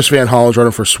 Chris Van Hollen's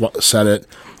running for Senate.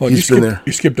 Well, He's been there.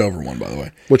 You skipped over one, by the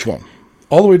way. Which one?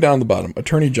 All the way down the bottom,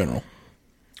 Attorney General.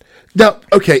 Now,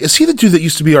 okay, is he the dude that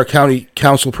used to be our county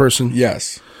council person?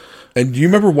 Yes. And do you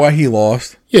remember why he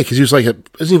lost? Yeah, because he was like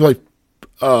isn't he like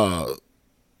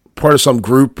part of some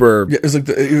group, or it was like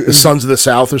the Sons of the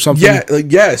South or something? Yeah,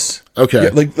 like, yes. Okay.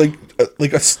 Yeah,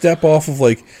 like a step off of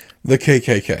like the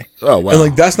KKK. Oh wow. And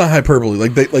like that's not hyperbole.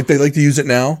 Like they like to use it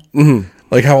now. Mm-hmm.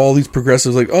 Like how all these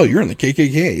progressives like, oh, you're in the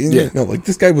KKK. Yeah. No, like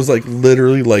this guy was like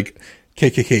literally like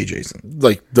KKK Jason.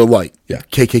 Like the light. Yeah.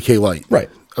 KKK light. Right.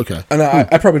 Okay. And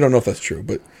I probably don't know if that's true,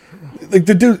 but like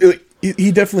the dude, like,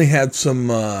 he definitely had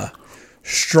some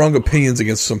strong opinions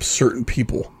against some certain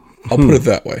people. I'll put it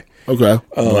that way. Okay.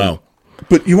 Wow.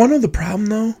 But you want to know the problem,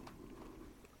 though?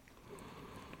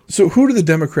 So who do the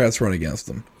Democrats run against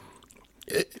them?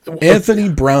 Anthony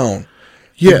Brown.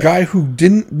 Yeah. The guy who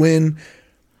didn't win.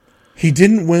 He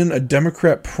didn't win a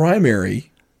Democrat primary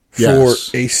for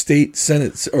a state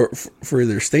senate, or for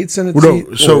either state senate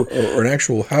seat or an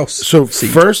actual house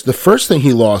seat. The first thing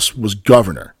he lost was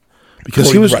governor, because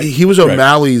he was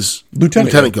O'Malley's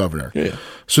lieutenant governor. Yeah.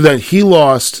 So then he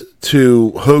lost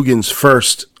to Hogan's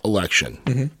first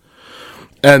election,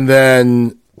 and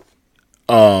then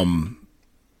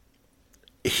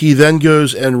he then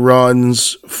goes and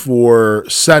runs for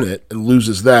Senate and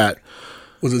loses that.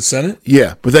 Was it Senate?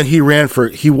 Yeah, but then he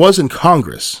was in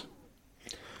Congress.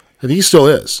 I think he still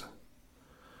is.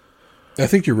 I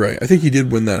think you're right. I think he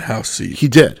did win that House seat. He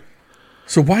did.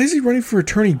 So why is he running for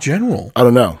Attorney General? I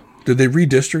don't know. Did they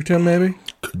redistrict him, maybe?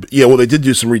 Yeah, well, they did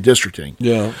do some redistricting.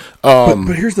 Yeah.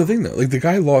 But here's the thing, though. Like, the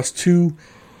guy lost 2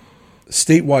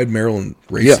 statewide Maryland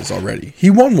races already.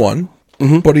 He won one,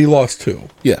 but he lost 2.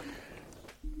 Yeah.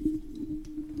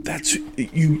 That's...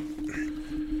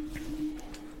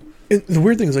 The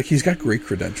weird thing is, like, he's got great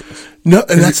credentials. No,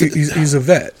 and he's a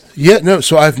vet. Yeah, no.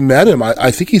 So I've met him.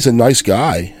 I think he's a nice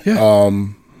guy. Yeah.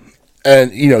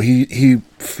 And he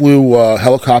flew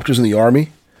helicopters in the Army.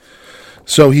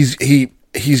 So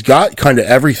he's got kind of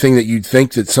everything that you'd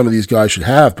think that some of these guys should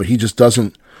have, but he just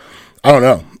doesn't. I don't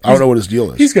know. I don't know what his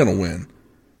deal is. He's gonna win.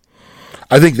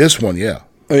 I think this one, yeah.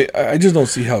 I just don't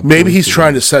see how. Maybe he's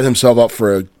trying to set himself up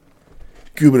for a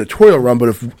gubernatorial run, but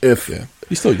if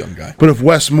he's still a young guy. But if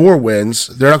Wes Moore wins,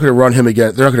 they're not going to run him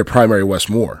again. They're not going to primary Wes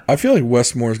Moore. I feel like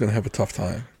Wes Moore is going to have a tough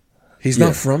time. He's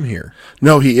not from here.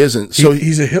 No, he isn't. So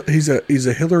he's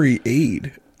a Hillary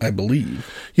aide, I believe.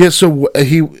 Yeah. So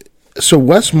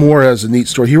Wes Moore has a neat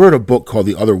story. He wrote a book called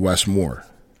The Other Wes Moore.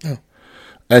 Oh.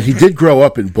 And he did grow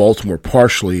up in Baltimore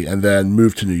partially, and then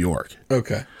moved to New York.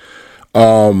 Okay.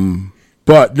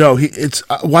 But no,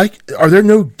 why are there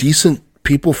no decent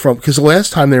people from? Because the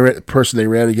last time they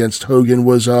ran against Hogan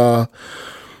was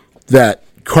that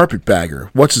carpetbagger.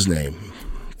 What's his name?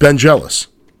 Ben Jealous.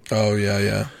 Oh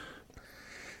yeah.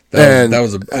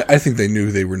 I think they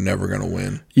knew they were never going to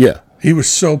win. Yeah, he was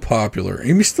so popular,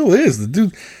 and he still is. The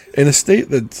dude in a state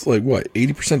that's like what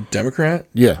 80% Democrat.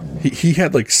 Yeah, he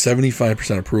had like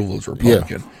 75% approval as a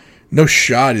Republican. Yeah. No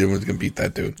shot he was going to beat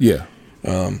that dude. Yeah.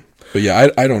 But yeah,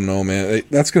 I don't know, man.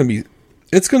 It's going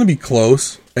to be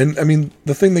close. And I mean,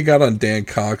 the thing they got on Dan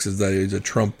Cox is that he's a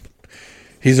Trump.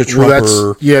 He's a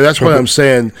Trumper. That's what I'm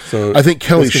saying. So I think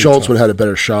Kelly Schultz would have had a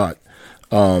better shot.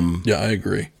 Yeah, I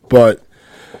agree. But,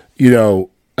 and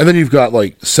then you've got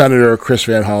like Senator Chris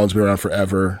Van Hollen's been around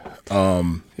forever.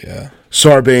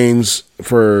 Sarbanes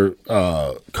for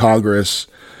Congress.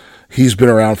 He's been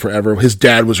around forever. His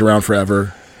dad was around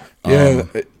forever. Yeah,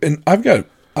 and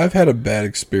I've had a bad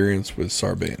experience with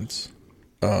Sarbanes.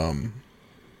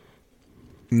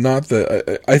 Not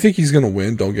that I think he's going to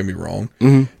win. Don't get me wrong.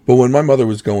 Mm-hmm. But when my mother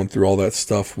was going through all that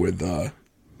stuff with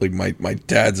like my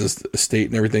dad's estate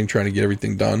and everything, trying to get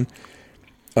everything done,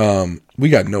 we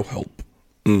got no help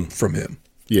from him.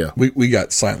 Yeah, we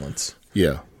got silence.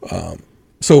 Yeah.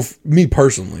 So me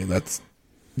personally,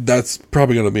 that's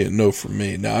probably going to be a no from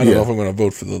me. Now I don't know if I'm going to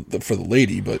vote for the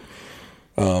lady, but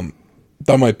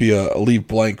that might be a leave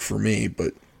blank for me.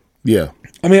 But yeah,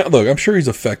 I mean, look, I'm sure he's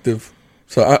effective.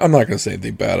 So I'm not going to say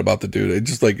anything bad about the dude. It's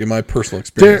just like in my personal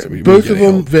experience, both of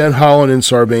them, Van Hollen and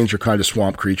Sarbanes, are kind of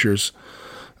swamp creatures.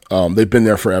 They've been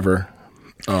there forever.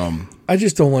 I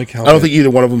just don't like how. I don't think either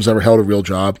one of them's ever held a real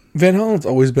job. Van Hollen's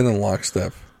always been in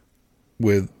lockstep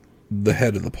with the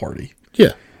head of the party.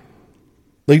 Yeah,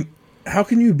 like how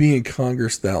can you be in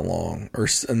Congress that long or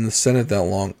in the Senate that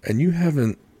long and you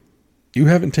haven't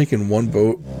taken one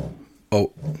vote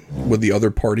with the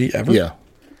other party ever? Yeah.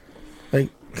 Like,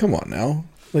 come on now.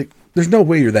 Like, there's no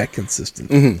way you're that consistent.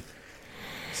 Mm-hmm.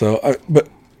 So, but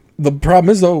the problem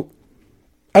is, though,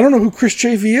 I don't know who Chris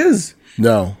Chafee is.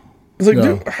 No. It's like,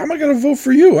 dude, how am I going to vote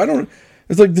for you?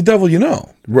 It's like the devil you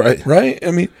know. Right. Right?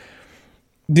 I mean,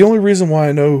 the only reason why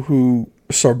I know who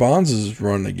Sarbanes is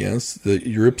running against, the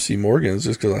Eurypsy Morgan, is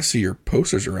just because I see your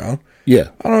posters around.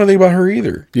 Yeah. I don't know anything about her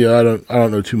either. Yeah, I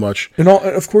don't know too much. And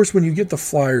of course, when you get the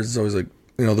flyers, it's always like,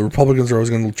 the Republicans are always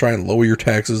going to try and lower your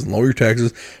taxes,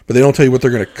 but they don't tell you what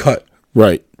they're going to cut.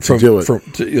 Right. Do it.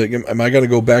 Am I going to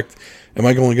go back? Am I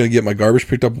only going to get my garbage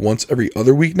picked up once every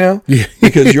other week now? Yeah.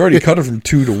 Because you already cut it from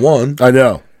 2 to 1. I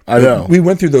know. We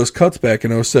went through those cuts back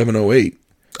in 07, 08.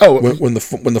 Oh, when the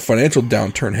financial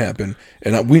downturn happened,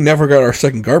 and we never got our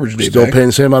second garbage day still back. Paying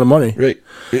the same amount of money. Right.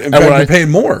 In fact, we're paying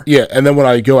more. Yeah, and then when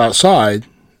I go outside,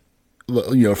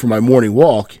 for my morning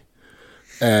walk,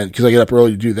 and because I get up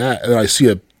early to do that, and then I see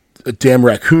a damn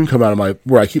raccoon come out of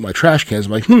where I keep my trash cans.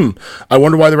 I'm like, I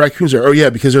wonder why the raccoon's there. Oh yeah,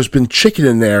 because there's been chicken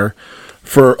in there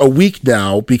for a week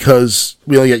now because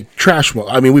we only get trash.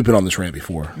 I mean, we've been on this rant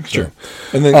before. Sure. So.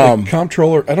 And then the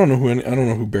comptroller, I don't know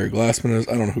who Barry Glassman is.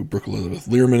 I don't know who Brooke Elizabeth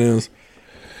Learman is.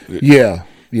 Yeah,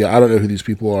 I don't know who these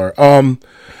people are. And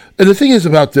the thing is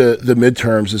about the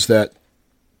midterms is that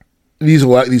these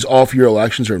off-year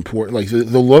elections are important. Like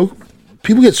the low.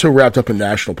 People get so wrapped up in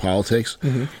national politics,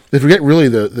 they forget really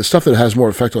the stuff that has more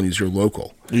effect on you is your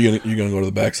local. You're gonna go to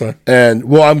the backside, and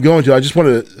I'm going to. I just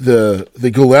wanted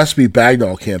the Gillespie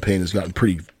Bagnall campaign has gotten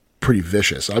pretty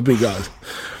vicious. I've been got.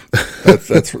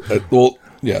 that's well,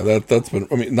 yeah. That's been.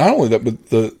 I mean, not only that, but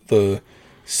the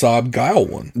Saab Guile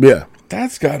one. Yeah,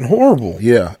 that's gotten horrible.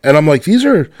 Yeah, and I'm like, these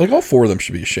are like all 4 of them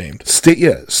should be ashamed.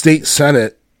 State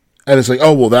Senate, and it's like,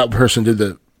 oh well, that person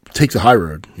did take the high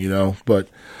road, but.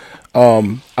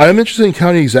 I am interested in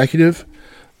county executive.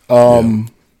 Part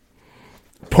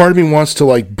of me wants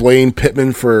to blame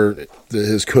Pittman for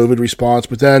his COVID response,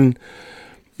 but then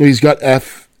he's got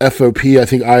FOP, I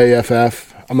think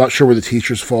IAFF. I'm not sure where the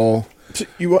teachers fall. So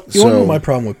you want to know my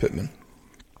problem with Pittman?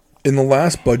 In the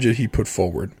last budget he put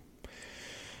forward,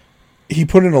 he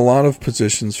put in a lot of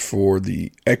positions for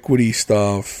the equity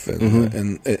stuff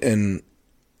and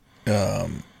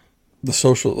the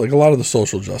social, like a lot of the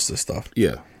social justice stuff.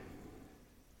 Yeah.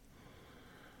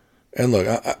 And look,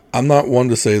 I'm not one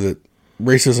to say that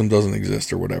racism doesn't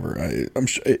exist or whatever. I'm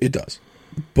sure it does,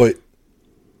 but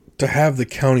to have the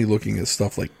county looking at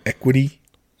stuff like equity.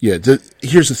 Yeah.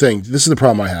 Here's the thing. This is the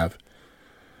problem I have.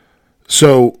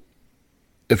 So,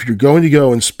 if you're going to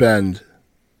go and spend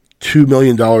 $2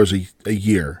 million a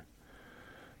year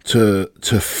to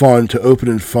open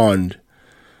and fund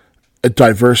a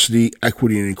diversity,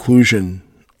 equity, and inclusion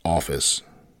office,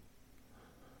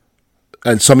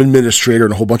 and some administrator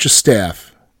and a whole bunch of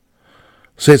staff,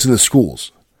 say it's in the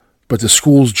schools, but the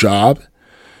school's job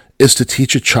is to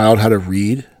teach a child how to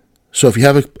read. So if you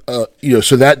have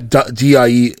so that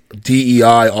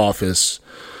DEI office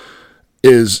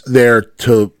is there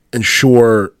to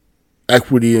ensure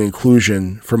equity and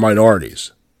inclusion for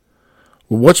minorities.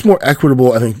 Well, what's more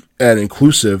equitable and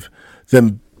inclusive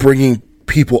than bringing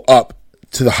people up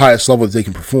to the highest level that they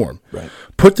can perform? Right.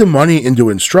 Put the money into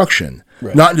instruction.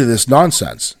 Right. Not into this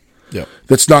nonsense. Yep.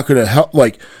 That's not going to help.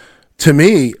 Like, to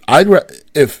me, I'd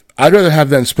rather have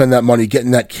them spend that money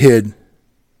getting that kid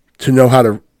to know how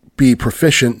to be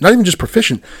proficient, not even just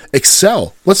proficient,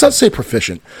 excel. Let's not say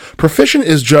proficient. Proficient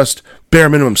is just bare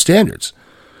minimum standards.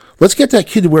 Let's get that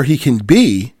kid to where he can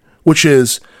be, which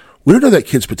is, we don't know that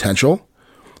kid's potential.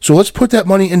 So let's put that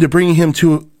money into bringing him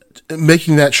to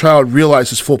making that child realize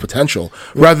his full potential,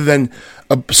 rather than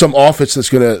some office that's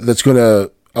gonna.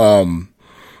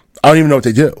 I don't even know what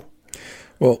they do.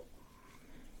 Well,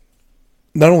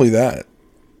 not only that.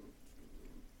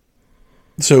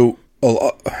 So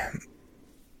our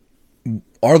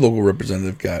local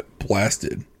representative got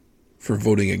blasted for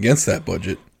voting against that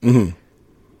budget,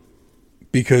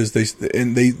 because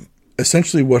they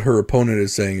essentially, what her opponent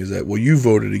is saying is that, well, you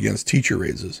voted against teacher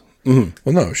raises. Well,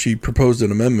 no, she proposed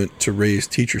an amendment to raise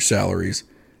teacher salaries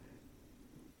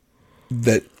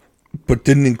but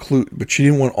she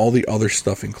didn't want all the other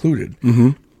stuff included,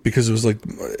 because it was like,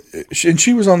 and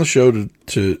she was on the show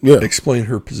to explain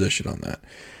her position on that.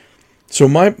 So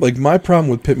my problem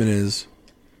with Pittman is,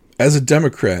 as a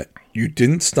Democrat, you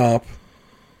didn't stop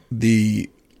the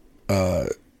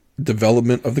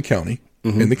development of the county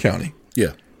in the county.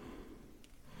 Yeah.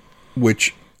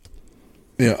 Which,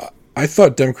 I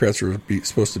thought Democrats were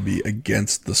supposed to be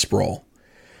against the sprawl.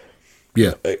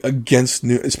 Yeah. Against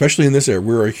especially in this area.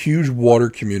 We're a huge water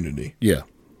community. Yeah.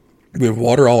 We have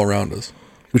water all around us,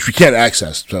 which we can't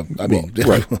access. So,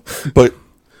 right. But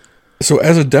so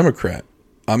as a Democrat,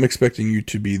 I'm expecting you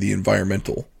to be the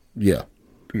environmental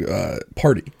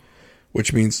party,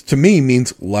 which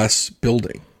means less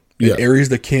building in areas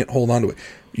that can't hold on to it.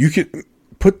 You could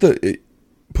put the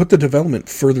development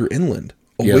further inland,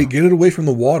 get it away from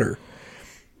the water,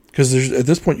 because at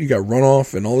this point you got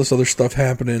runoff and all this other stuff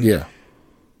happening. Yeah,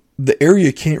 the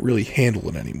area can't really handle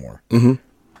it anymore.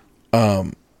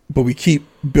 But we keep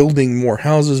building more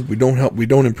houses. We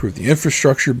don't improve the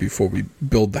infrastructure before we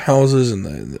build the houses and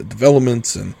the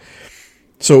developments, and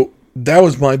so that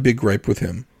was my big gripe with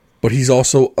him. But he's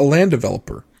also a land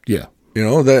developer. Yeah,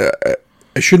 that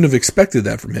I shouldn't have expected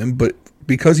that from him, but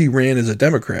because he ran as a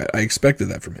Democrat, I expected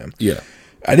that from him. Yeah,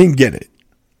 I didn't get it,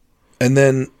 and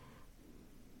then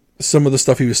some of the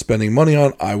stuff he was spending money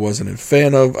on, I wasn't a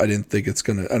fan of. I don't think it's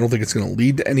gonna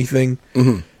lead to anything.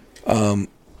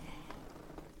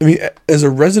 As a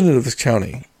resident of this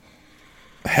county,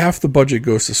 half the budget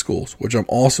goes to schools, which I'm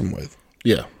awesome with.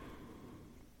 Yeah.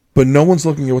 But no one's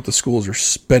looking at what the schools are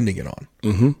spending it on.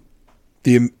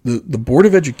 The Board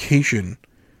of Education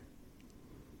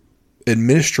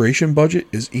administration budget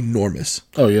is enormous.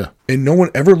 Oh, yeah. And no one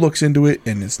ever looks into it,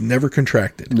 and it's never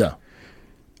contracted. No.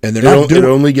 And it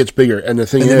only gets bigger. And the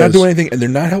thing is, they're not doing anything, and they're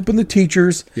not helping the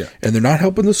teachers, and they're not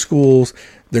helping the schools.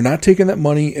 They're not taking that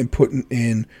money and putting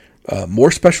in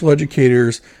more special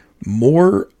educators,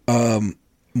 more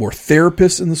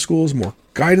therapists in the schools, more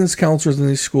guidance counselors in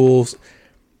these schools.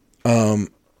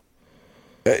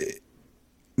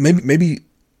 Maybe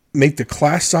make the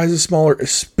class sizes smaller,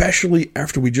 especially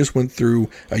after we just went through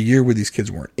a year where these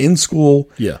kids weren't in school.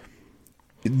 Yeah,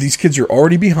 these kids are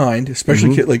already behind,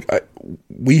 especially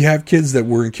we have kids that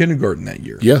were in kindergarten that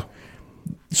year. Yeah.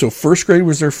 So first grade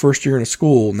was their first year in a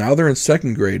school. Now they're in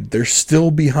second grade. They're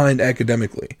still behind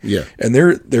academically. Yeah. And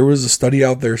there was a study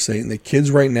out there saying that kids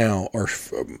right now are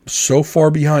so far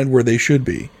behind where they should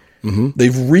be.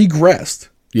 They've regressed.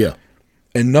 Yeah.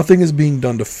 And nothing is being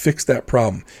done to fix that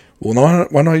problem. Well,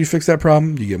 why not you fix that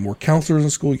problem? You get more counselors in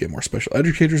school. You get more special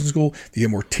educators in school. You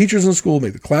get more teachers in school.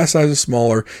 Make the class sizes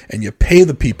smaller, and you pay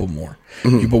the people more.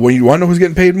 But when you want to know who's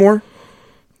getting paid more?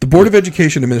 The Board of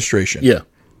Education administration. Yeah.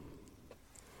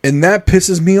 And that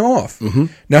pisses me off.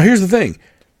 Now, here's the thing.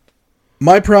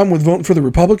 My problem with voting for the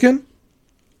Republican,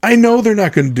 I know they're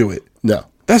not going to do it. No.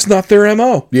 That's not their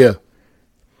MO. Yeah.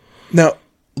 Now,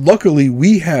 luckily,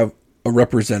 we have a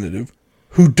representative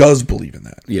who does believe in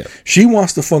that. Yeah. She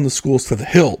wants to fund the schools to the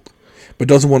hilt, but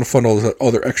doesn't want to fund all this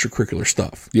other extracurricular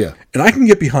stuff. Yeah. And I can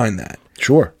get behind that.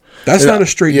 Sure. That's not a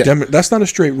straight that's not a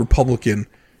straight Republican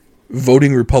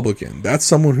voting Republican. That's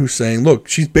someone who's saying, look,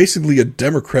 she's basically a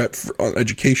Democrat on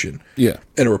education. Yeah.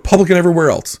 And a Republican everywhere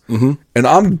else. And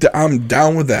I'm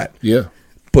down with that. Yeah.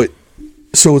 But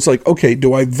so it's like, okay,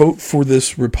 do I vote for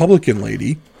this Republican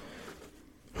lady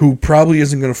who probably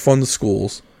isn't going to fund the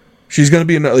schools? She's going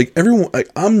to be everyone.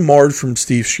 I'm marred from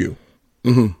Steve's shoe.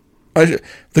 The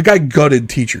guy gutted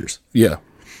teachers. Yeah.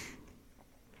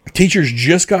 Teachers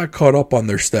just got caught up on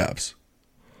their steps.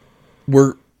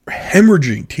 We're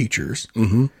hemorrhaging teachers.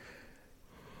 And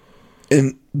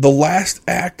the last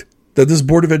act that this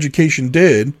Board of Education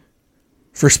did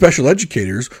for special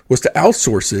educators was to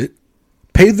outsource it,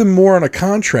 pay them more on a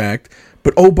contract,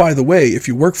 but oh, by the way, if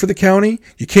you work for the county,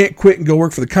 you can't quit and go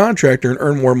work for the contractor and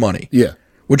earn more money. Yeah.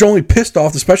 Which only pissed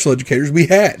off the special educators we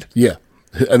had. Yeah.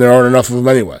 And there aren't enough of them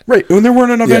anyway. Right, and there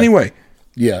weren't enough anyway.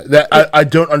 Yeah, that I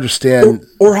don't understand.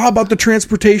 Or how about the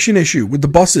transportation issue with the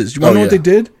buses? You want to know what they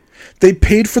did? They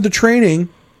paid for the training,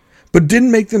 but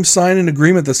didn't make them sign an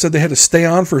agreement that said they had to stay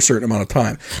on for a certain amount of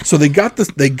time. So they got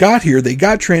here, they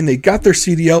got trained, they got their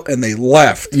CDL, and they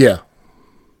left. Yeah.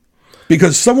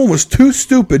 Because someone was too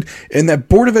stupid in that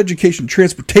Board of Education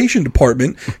Transportation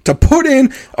Department to put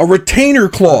in a retainer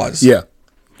clause. Yeah.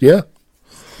 Yeah.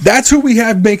 That's who we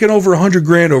have making over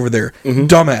 $100,000 over there.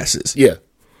 Dumbasses. Yeah.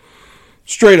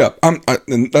 Straight up.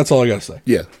 And that's all I got to say.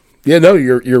 Yeah. Yeah, no,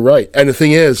 you're right. And the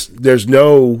thing is, there's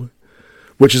no,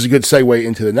 which is a good segue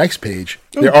into the next page,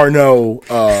 there are no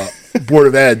Board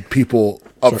of Ed people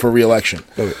up for re-election.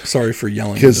 Sorry for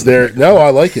yelling. Because no, I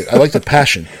like it. I like the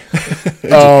passion.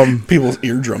 People's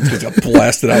eardrums get got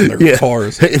blasted out in their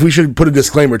cars. If we should put a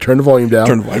disclaimer, turn the volume down.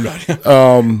 Turn the volume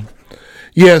down.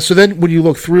 Yeah, so then when you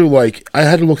look through, like, I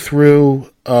had to look through,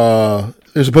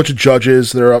 there's a bunch of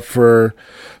judges that are up for,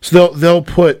 so they'll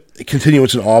put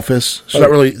continuance in office.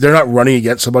 So they're not running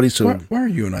against somebody. So why are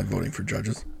you and I voting for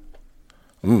judges?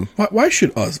 Why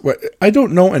should us? I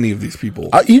don't know any of these people.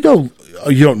 You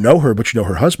don't know her, but you know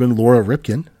her husband, Laura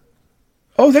Ripken.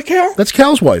 Oh, that Cal? That's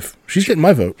Cal's wife. She's getting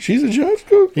my vote. She's a judge?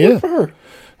 Good for her.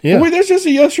 Yeah. Oh, wait, that's just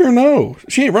a yes or a no.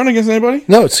 She ain't running against anybody?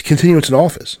 No, it's continuance in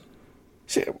office.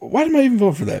 See, why did I even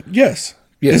vote for that? Yes.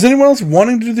 Yeah. Is anyone else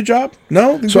wanting to do the job?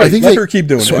 No? So I think let her keep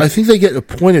doing it. So I think they get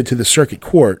appointed to the circuit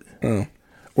court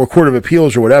or court of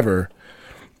appeals or whatever,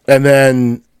 and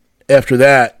then after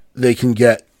that they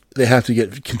have to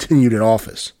get continued in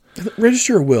office.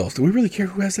 Register of wills. Do we really care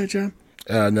who has that job?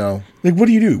 No. Like, what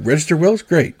do you do? Register wills?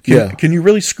 Great. Yeah. Can you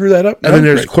really screw that up? And then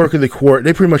there's clerk of the court.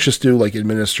 They pretty much just do like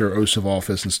administer oaths of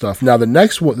office and stuff. Now the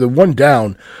next one, the one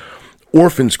down,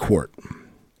 orphans court.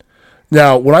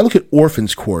 Now when I look at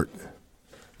orphans court,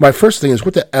 my first thing is,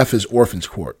 what the F is orphans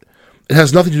court? It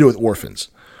has nothing to do with orphans.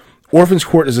 Orphans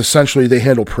court is essentially, they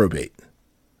handle probate.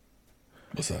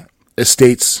 What's that?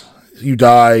 Estates, you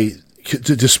die,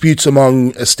 disputes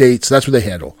among estates, that's what they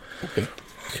handle. Okay.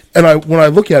 And when I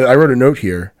look at it, I wrote a note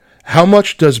here. How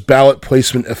much does ballot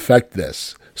placement affect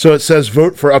this? So it says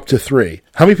vote for up to 3.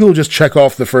 How many people just check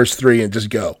off the first 3 and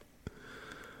just go?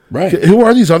 Right. Who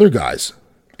are these other guys?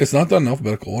 It's not done in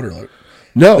alphabetical order.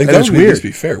 No, and it's weird. That would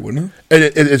be fair, wouldn't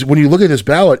it? And it's when you look at this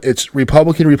ballot, it's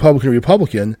Republican, Republican,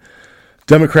 Republican,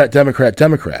 Democrat, Democrat,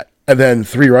 Democrat, and then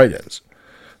 3 write-ins.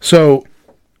 So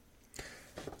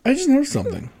I just noticed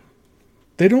something.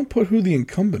 They don't put who the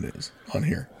incumbent is on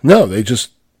here. No, they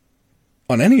just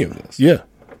on any of this. Yeah,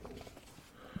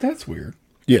 that's weird.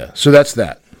 Yeah, so that's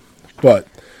that. But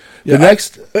the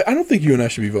next, I don't think you and I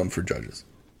should be voting for judges.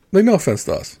 Like, no offense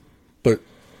to us, but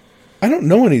I don't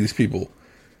know any of these people.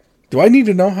 Do I need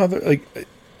to know how they're, like,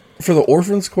 for the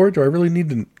orphans court? Do I really need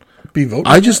to be voting?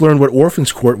 I just learned what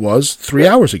orphans court was 3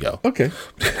 hours ago. Okay,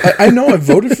 I know I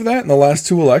voted for that in the last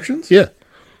 2 elections. Yeah,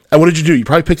 and what did you do? You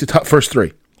probably picked the first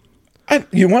 3.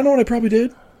 You want to know what I probably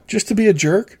did? Just to be a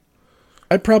jerk,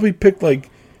 I probably picked like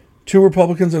 2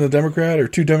 Republicans and a Democrat, or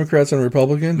 2 Democrats and a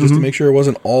Republican, just to make sure it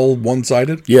wasn't all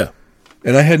one-sided. Yeah,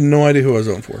 and I had no idea who I was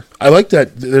voting for. I like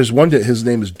that. There's one that his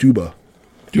name is Duba.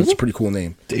 That's a pretty cool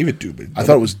name. David Duba. I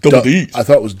thought it was Double D. I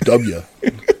thought it was W.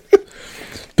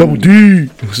 Double D.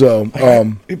 So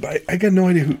I got no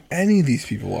idea who any of these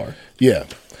people are. Yeah.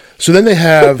 So then they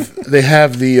have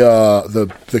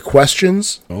the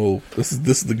questions. Oh, this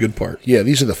is the good part. Yeah,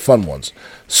 these are the fun ones.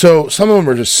 So some of them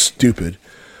are just stupid,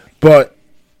 but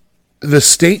the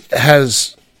state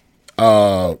has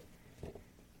ballot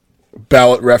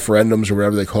referendums or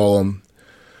whatever they call them.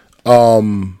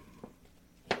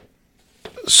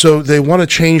 So they want to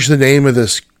change the name of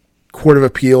this Court of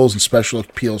Appeals and Special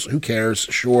Appeals. Who cares?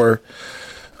 Sure.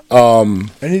 Any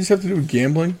of these have to do with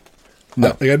gambling?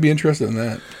 No. Like, I'd be interested in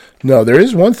that. No, there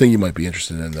is one thing you might be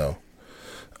interested in, though.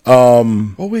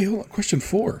 Oh, wait, hold on. Question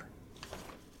 4.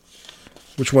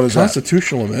 Which one is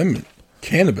Constitutional Amendment.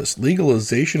 Cannabis.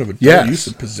 Legalization of adult use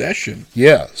and possession.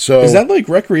 Yeah. So is that like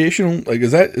recreational? Like,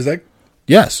 is that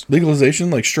yes.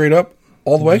 Legalization, like straight up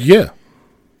all the way? Yeah.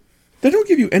 They don't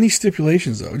give you any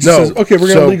stipulations, though. It just says, okay, we're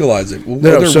going to legalize it. Well,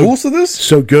 are there rules to this?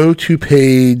 So go to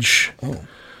page... Oh.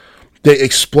 They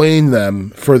explain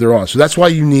them further on. So that's why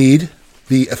you need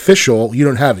the official... You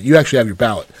don't have it. You actually have your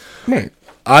ballot. Right.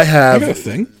 I have... You got a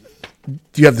thing?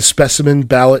 Do you have the specimen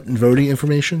ballot and voting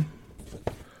information?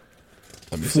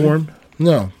 Let me form? See.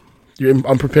 No. You're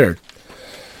unprepared.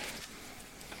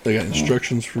 They got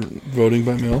instructions for voting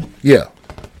by mail? Yeah.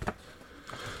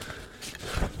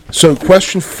 So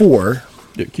question 4,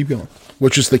 yeah, keep going,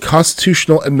 which is the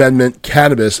Constitutional Amendment,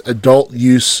 Cannabis, Adult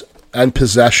Use and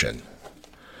Possession.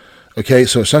 Okay,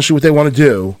 so essentially what they want to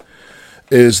do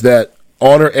is that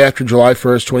on or after July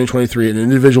 1st, 2023, an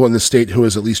individual in the state who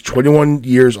is at least 21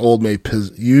 years old may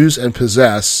use and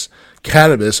possess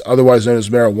cannabis, otherwise known as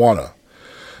marijuana.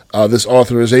 This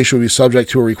authorization will be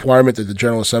subject to a requirement that the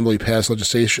General Assembly pass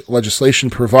legislation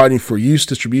providing for use,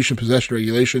 distribution, possession,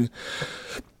 regulation,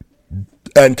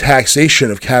 and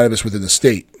taxation of cannabis within the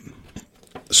state.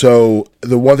 So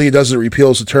the one thing it does is it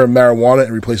repeals the term marijuana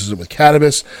and replaces it with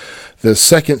cannabis. The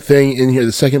second thing in here,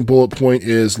 the second bullet point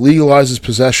is legalizes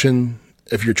possession,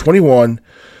 if you're 21,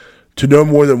 to no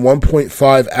more than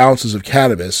 1.5 ounces of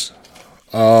cannabis.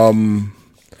 How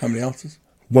many ounces?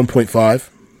 1.5.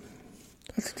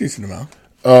 That's a decent amount.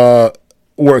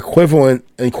 Or equivalent,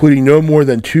 including no more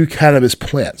than 2 cannabis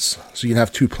plants. So you can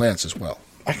have 2 plants as well.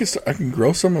 I can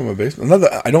grow some in my basement.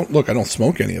 I don't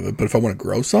smoke any of it, but if I want to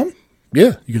grow some,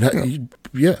 yeah, you can have.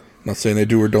 Yeah. I'm not saying I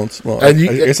do or don't smoke. And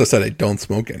I guess I said I don't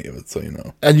smoke any of it, so you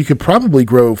know. And you could probably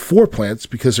grow 4 plants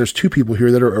because there's 2 people here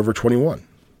that are over 21.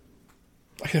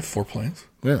 I can have 4 plants.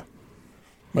 Yeah.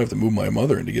 Might have to move my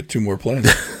mother in to get 2 more plants.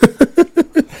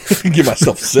 Give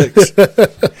myself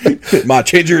 6. Ma,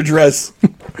 change your address.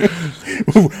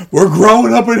 We're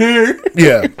growing up in here.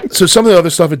 Yeah. So some of the other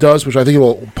stuff it does, which I think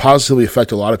will positively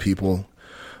affect a lot of people.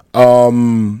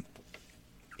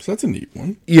 So that's a neat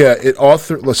one. Yeah.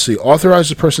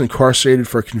 Authorizes a person incarcerated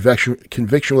for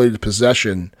conviction-related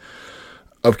possession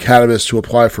of cannabis to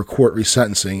apply for court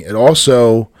resentencing. It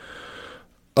also,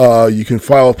 you can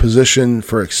file a petition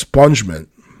for expungement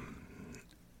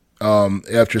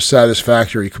after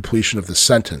satisfactory completion of the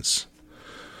sentence.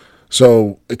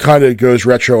 So it kind of goes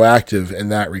retroactive in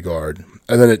that regard.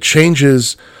 And then it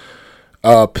changes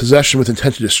possession with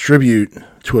intent to distribute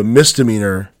to a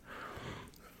misdemeanor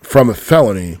from a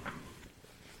felony.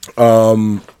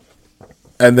 And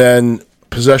then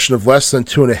possession of less than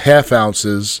 2.5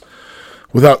 ounces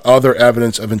without other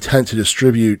evidence of intent to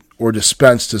distribute or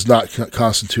dispense does not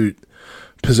constitute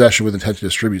possession with intent to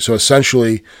distribute. So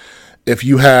essentially, if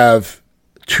you have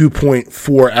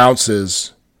 2.4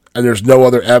 ounces and there's no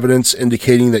other evidence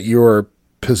indicating that you're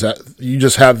you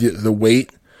just have the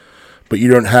weight, but you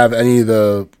don't have any of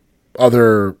the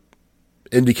other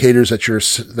indicators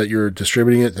that you're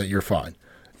distributing it, that you're fine.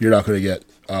 You're not going to get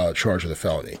charged with a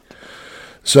felony.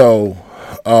 So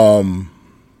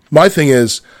my thing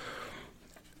is,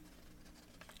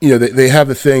 they have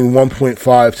the thing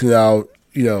 1.5 to now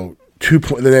 2.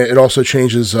 Then it also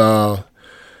changes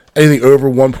anything over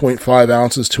 1.5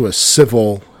 ounces to a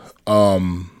civil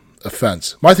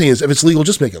offense. My thing is, if it's legal,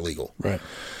 just make it legal. Right.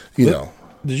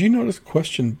 Did you notice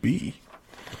question B,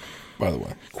 by the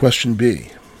way? Question B.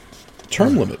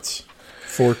 Term limits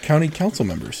for county council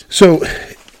members. So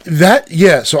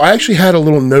so I actually had a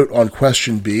little note on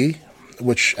question B,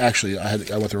 which actually I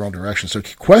went the wrong direction. So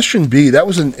question B, that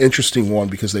was an interesting one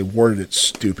because they worded it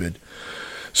stupid.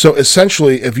 So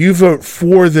essentially, if you vote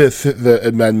for the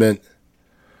amendment,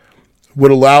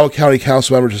 would allow a county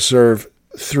council member to serve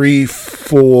 3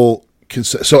 full.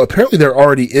 So apparently there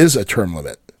already is a term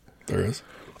limit. There is?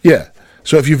 Yeah.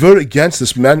 So if you vote against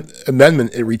this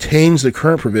amendment, it retains the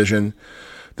current provision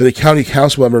that a county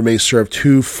council member may serve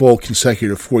 2 full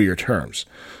consecutive 4-year terms.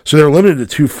 So they're limited to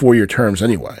 2 4-year terms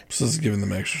anyway. So this is giving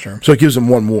them extra terms. So it gives them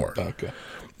 1 more. Okay.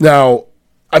 Now,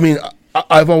 I mean,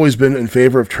 I've always been in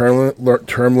favor of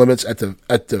term limits at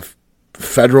the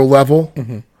federal level.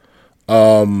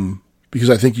 Mm-hmm. Because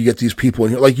I think you get these people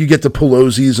in here, like you get the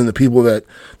Pelosi's and the people the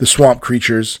swamp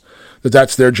creatures,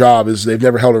 that's their job, is they've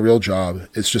never held a real job.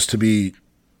 It's just to be,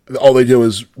 all they do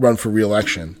is run for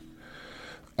re-election.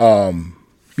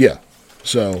 Yeah.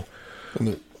 So. And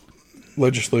the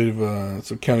legislative,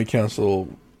 so county council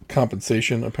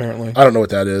compensation, apparently. I don't know what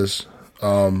that is. I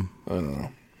don't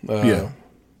know. Yeah.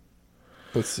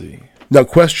 Let's see. Now,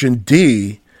 question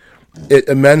D, it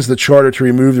amends the charter to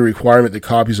remove the requirement that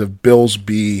copies of bills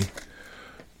be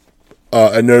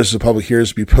and notices of public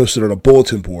hearings be posted on a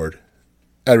bulletin board,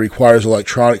 and requires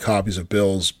electronic copies of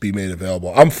bills be made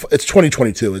available. It's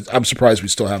 2022. I'm surprised we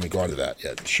still haven't gone to that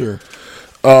yet. Sure.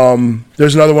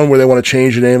 There's another one where they want to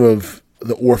change the name of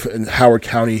the orphan in Howard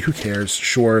County. Who cares?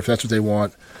 Sure, if that's what they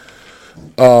want.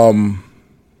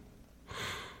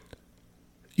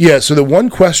 Yeah, so the one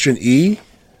question E,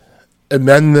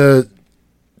 amend the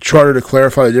charter to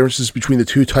clarify the differences between the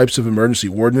 2 types of emergency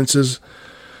ordinances.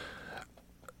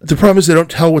 The problem is they don't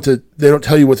tell you what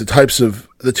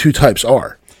the 2 types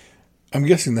are. I'm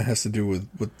guessing that has to do with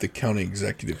what the county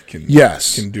executive can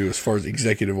do as far as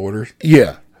executive orders.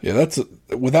 Yeah. Yeah, that's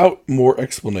without more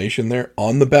explanation there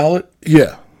on the ballot.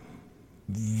 Yeah.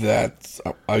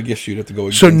 I guess you'd have to go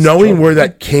against. So knowing where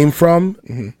that came from,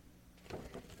 mm-hmm.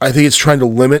 I think it's trying to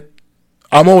limit.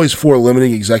 I'm always for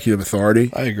limiting executive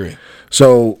authority. I agree.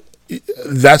 So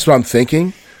that's what I'm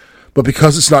thinking. But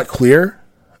because it's not clear,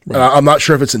 I'm not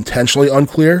sure if it's intentionally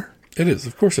unclear. It is.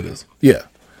 Of course it is. Yeah.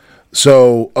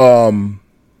 So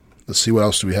let's see, what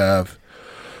else do we have?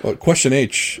 Well, question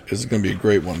H is going to be a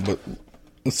great one, but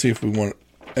let's see if we want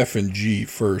F and G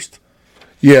first.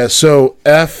 Yeah, so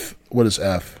F, what is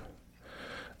F?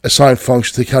 Assign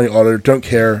function to the county auditor. Don't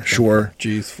care. Sure.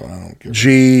 G's fine. I don't care.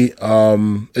 G,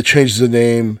 it changes the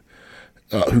name.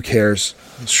 Who cares?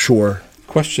 Sure.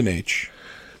 Question H.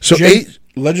 So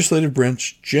legislative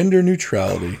branch gender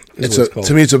neutrality is what it's called.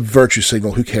 To me, it's a virtue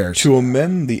signal. Who cares? To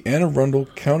amend the Anne Arundel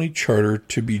County Charter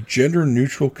to be gender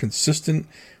neutral, consistent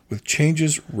with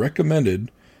changes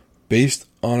recommended based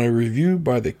on a review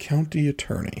by the county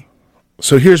attorney.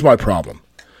 So here's my problem.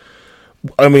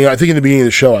 I mean, I think in the beginning of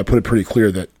the show, I put it pretty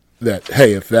clear that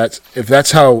hey,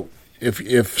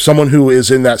 if someone who is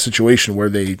in that situation where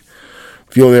they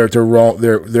feel they're wrong,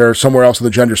 they're somewhere else on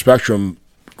the gender spectrum,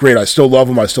 great. I still love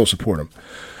them. I still support them.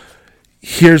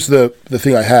 Here's the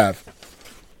thing I have.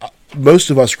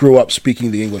 Most of us grew up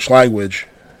speaking the English language,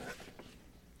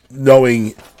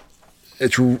 knowing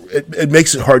it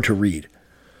makes it hard to read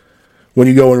when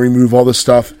you go and remove all this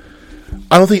stuff.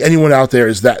 I don't think anyone out there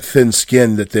is that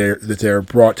thin-skinned that they're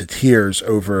brought to tears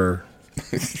over.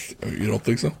 You don't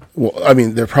think so? Well, I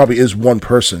mean, there probably is one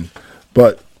person,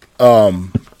 but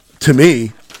to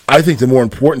me, I think the more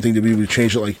important thing to be able to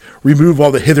change it, like remove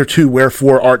all the hitherto,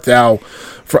 wherefore art thou,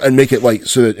 and make it like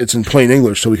so that it's in plain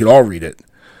English, so we can all read it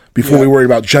before we worry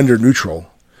about gender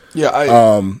neutral. Yeah,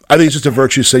 I think it's just a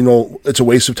virtue signal. It's a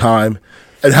waste of time,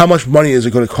 and how much money is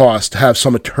it going to cost to have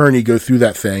some attorney go through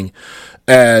that thing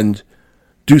and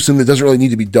do something that doesn't really need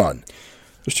to be done?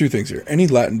 There's two things here. Any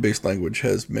Latin-based language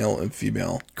has male and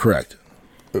female Correct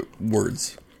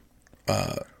words.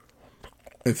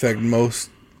 In fact, most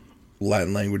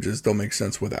Latin languages don't make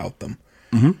sense without them.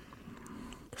 Mm-hmm.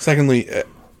 Secondly,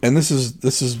 and this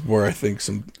is where I think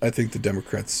the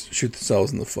Democrats shoot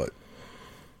themselves in the foot.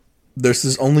 This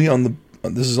is only on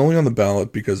the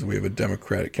ballot because we have a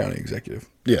Democratic county executive.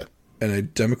 Yeah, and a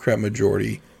Democrat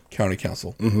majority county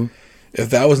council. Mm-hmm. If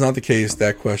that was not the case,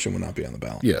 that question would not be on the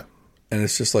ballot. Yeah, and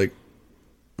it's just like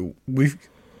we've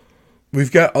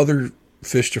got other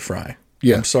fish to fry.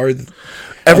 Yeah, I'm sorry.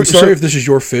 I'm sorry if this is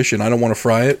your fish and I don't want to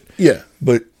fry it. Yeah,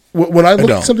 but when I look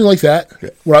at something like that,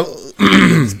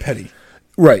 it's petty,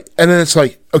 right? And then it's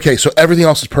like, okay, so everything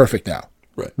else is perfect now.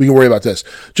 Right, we can worry about this.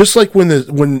 Just like when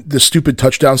the stupid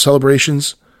touchdown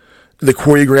celebrations, the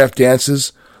choreographed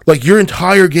dances, like your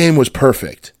entire game was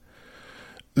perfect,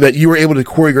 that you were able to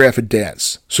choreograph a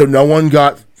dance, so no one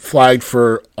got flagged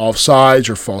for offsides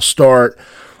or false start.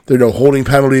 There are no holding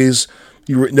penalties.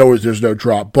 There's no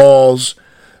drop balls.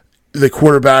 The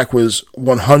quarterback was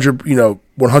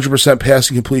 100%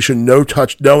 passing completion, no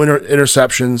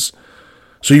interceptions.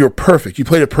 So you were perfect. You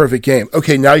played a perfect game.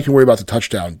 Okay, now you can worry about the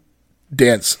touchdown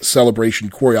dance celebration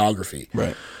choreography.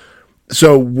 Right.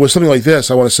 So with something like this,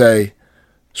 I want to say,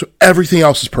 so everything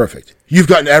else is perfect. You've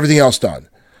gotten everything else done.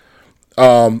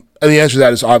 And the answer to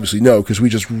that is obviously no, because we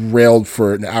just railed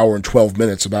for an hour and 12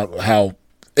 minutes about how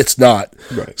it's not.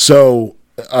 Right. So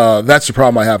that's the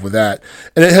problem I have with that.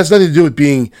 And it has nothing to do with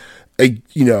being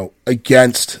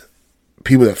against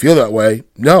people that feel that way.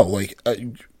 No,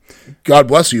 God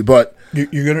bless you, but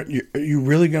you're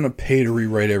really gonna pay to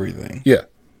rewrite everything. Yeah.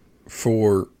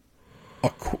 For a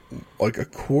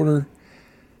quarter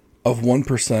of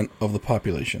 1% of the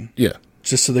population. Yeah.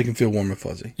 Just so they can feel warm and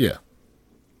fuzzy. Yeah.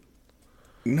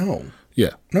 No.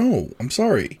 Yeah. No, I'm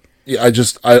sorry. Yeah, I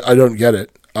don't get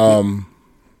it. And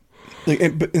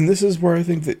this is where I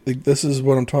think that this is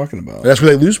what I'm talking about. That's where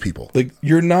they lose people. Like,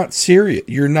 you're not serious.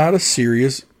 You're not a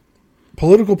serious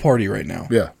political party right now.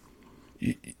 Yeah.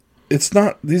 It's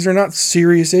not. These are not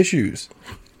serious issues.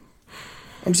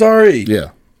 I'm sorry.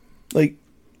 Yeah. Like,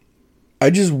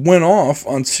 I just went off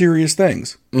on serious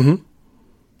things. Mm-hmm.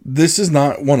 This is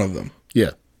not one of them.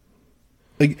 Yeah.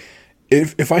 Like,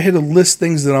 if I had to list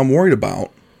things that I'm worried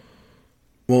about,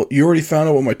 well, you already found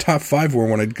out what my top 5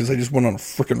 were because I just went on a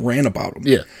freaking rant about them.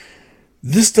 Yeah.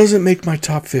 This doesn't make my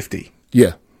top 50.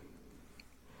 Yeah.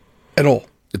 At all.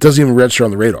 It doesn't even register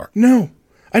on the radar. No.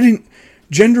 I didn't.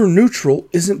 Gender neutral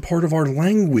isn't part of our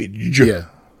language. Yeah.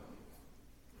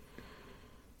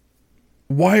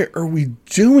 Why are we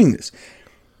doing this?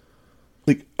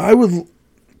 Like, I would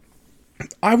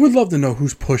love to know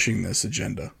who's pushing this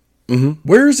agenda. Mm-hmm.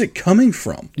 Where is it coming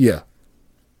from? Yeah.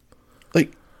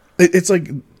 Like, it's like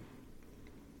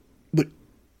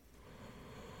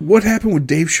what happened with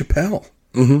Dave Chappelle?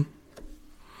 Mm-hmm.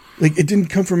 Like, it didn't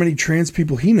come from any trans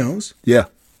people he knows. Yeah.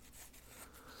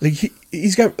 Like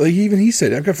he's got, like even he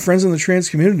said, I've got friends in the trans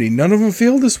community. None of them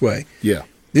feel this way. Yeah.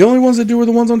 The only ones that do are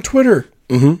the ones on Twitter.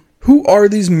 Mm-hmm. Who are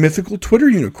these mythical Twitter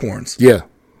unicorns? Yeah.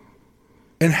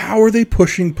 And how are they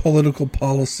pushing political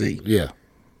policy? Yeah.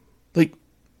 Like,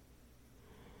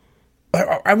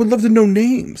 I would love to know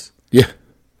names. Yeah.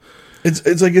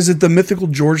 It's like, is it the mythical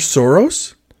George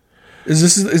Soros? Is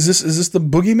this the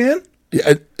boogeyman?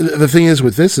 Yeah. The thing is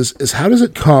with this is how does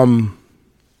it come?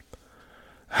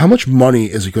 How much money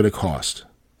is it going to cost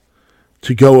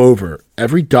to go over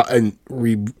every and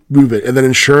remove it and then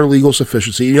ensure legal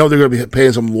sufficiency? You know they're going to be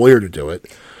paying some lawyer to do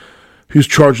it, who's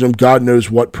charging them God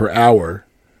knows what per hour.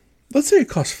 Let's say it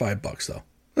costs $5 though.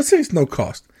 Let's say it's no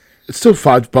cost. It's still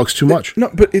 $5 too much. No,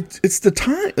 but it's the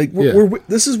time. Like we're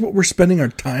this is what we're spending our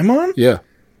time on. Yeah.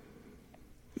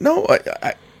 No,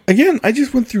 I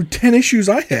just went through 10 issues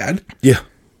I had. Yeah.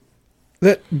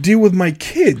 That deal with my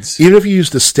kids. Even if you use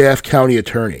the staff county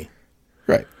attorney.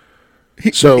 Right.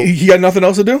 He got nothing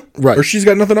else to do? Right. Or she's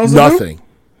got nothing else to do? Nothing.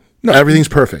 No. Everything's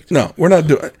perfect. No, we're not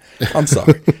doing it. I'm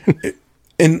sorry.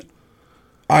 And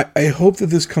I hope that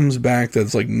this comes back that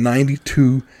it's like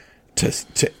 92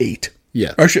 to 8.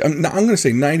 Yeah. Actually, I'm going to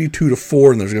say 92 to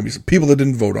 4, and there's going to be some people that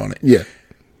didn't vote on it. Yeah.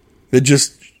 That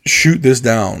just shoot this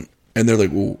down, and they're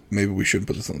like, well, maybe we shouldn't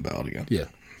put this on the ballot again. Yeah.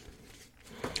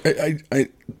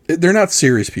 They're not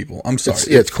serious people. I'm sorry.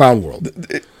 It's clown world.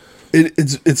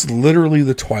 It's literally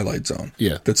the Twilight Zone.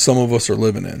 Yeah. That some of us are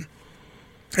living in.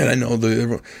 And I know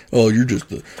you're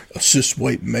just a cis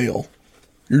white male.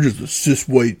 You're just a cis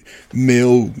white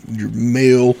male. You're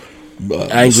male.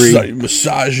 Angry,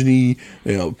 misogyny,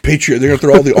 patriarchy. They're gonna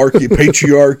throw all the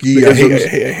patriarchy. I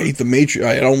hate the matriarchy.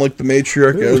 I don't like the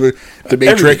matriarchy. The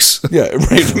Matrix. Yeah, right.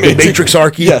 The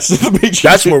Matrixarchy. Yes, the Matrix.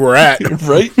 That's where we're at,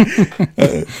 right?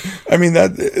 I mean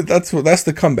that's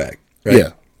the comeback. Right?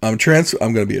 Yeah, I'm going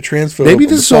to be a transphobe. Maybe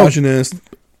this is misogynist.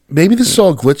 Maybe this is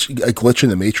all a glitch in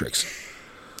the Matrix.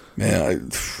 Man,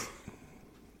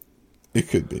 it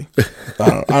could be.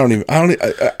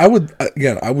 I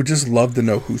would just love to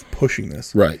know who's pushing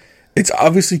this. Right. It's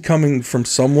obviously coming from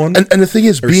someone. And the thing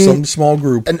is, some small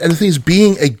group. And the thing is,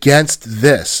 being against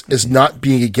this is not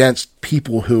being against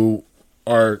people who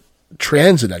are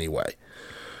trans in any way.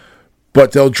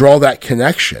 But they'll draw that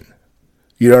connection.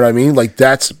 You know what I mean? Like,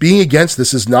 that's being against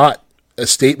this is not a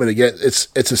statement against.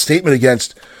 It's a statement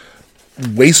against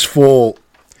wasteful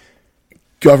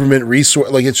government resource.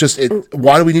 Like, it's just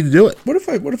why do we need to do it? What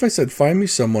if I said, find me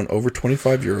someone over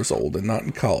 25 years old and not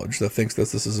in college that thinks that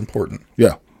this is important?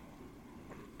 Yeah. I'll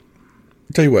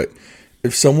tell you what,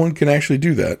 if someone can actually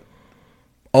do that,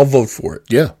 I'll vote for it.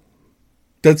 Yeah.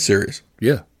 Dead serious.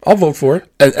 Yeah. I'll vote for it.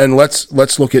 And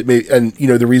let's look at me and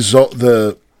the result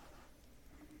the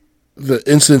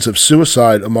incidence of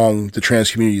suicide among the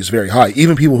trans community is very high.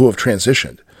 Even people who have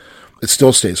transitioned, it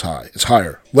still stays high. It's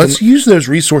higher. Let's use those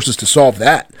resources to solve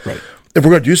that. Right. If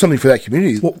we're going to do something for that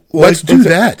community, let's do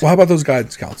that. Well, how about those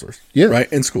guidance counselors? Yeah. Right?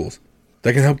 In schools.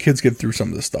 That can help kids get through some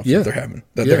of this stuff that they're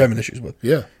having issues with.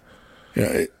 Yeah.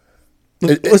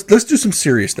 Let's do some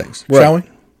serious things, right. shall we?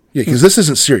 Yeah, because this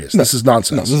isn't serious. This is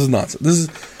nonsense. No, this is nonsense. This is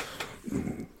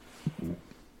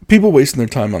people wasting their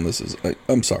time on this.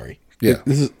 I'm sorry. Yeah.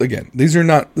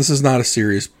 This is not a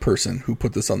serious person who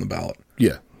put this on the ballot.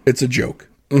 Yeah. It's a joke.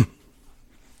 On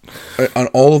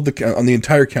the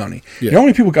entire county. Yeah. You know how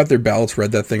many people got their ballots,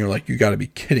 read that thing, and are like, you got to be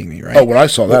kidding me, right? Oh, when I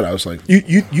saw that, I was like,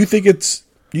 you think it's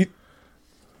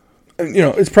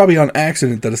it's probably on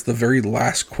accident that it's the very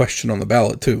last question on the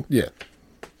ballot too. Yeah.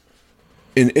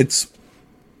 And it's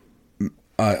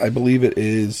I believe it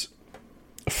is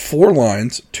 4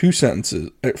 lines, 2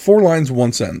 sentences. 4 lines,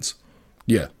 1 sentence.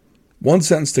 Yeah. 1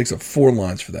 sentence takes up 4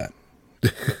 lines for that.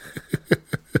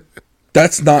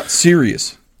 That's not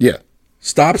serious. Yeah.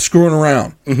 Stop screwing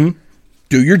around. Mm-hmm.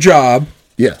 Do your job.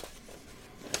 Yeah.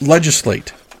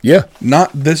 Legislate. Yeah.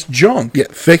 Not this junk. Yeah.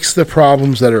 Fix the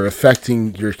problems that are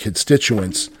affecting your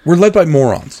constituents. We're led by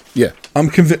morons. Yeah. I'm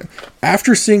convinced.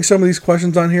 After seeing some of these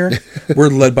questions on here, we're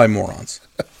led by morons.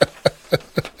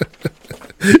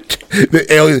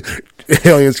 The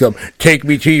aliens come, take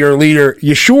me to your leader.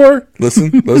 You sure?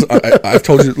 Listen, I've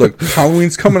told you, look,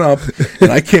 Halloween's coming up,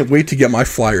 and I can't wait to get my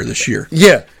flyer this year.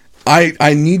 Yeah.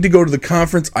 I need to go to the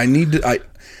conference. I need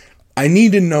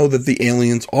to know that the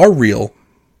aliens are real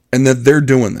and that they're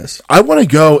doing this. I want to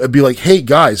go and be like, hey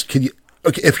guys, can you?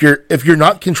 Okay, if you're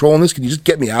not controlling this, can you just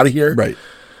get me out of here? Right.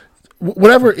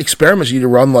 Whatever experiments you need to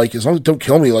run, like as long as it don't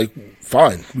kill me, like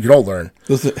fine, we can all learn.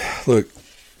 Listen, look,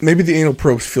 maybe the anal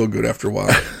probes feel good after a while,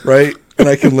 right? And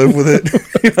I can live with it.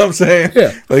 You know what I'm saying?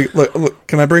 Yeah. Like, look,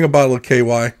 can I bring a bottle of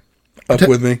KY? up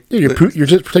with me. Yeah, you're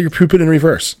pretend you're pooping in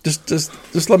reverse.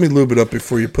 Just let me lube it up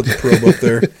before you put the probe up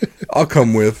there. I'll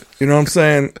come with. You know what I'm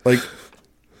saying? Like,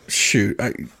 shoot,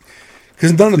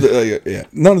 because none of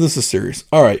this is serious.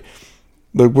 All right.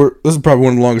 But this is probably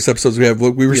one of the longest episodes we have.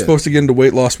 Look, we were supposed to get into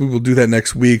weight loss. We will do that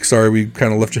next week. Sorry, we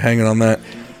kind of left you hanging on that.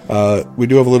 We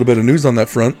do have a little bit of news on that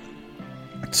front.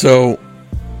 So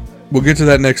we'll get to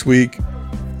that next week.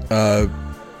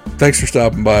 Thanks for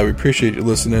stopping by. We appreciate you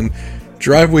listening.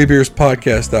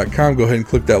 DrivewayBeersPodcast.com. Go ahead and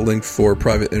click that link for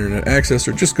private internet access,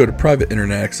 or just go to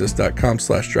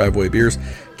privateinternetaccess.com/drivewaybeers.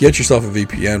 Get yourself a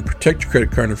VPN. Protect your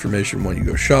credit card information when you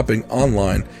go shopping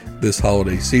online this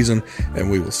holiday season,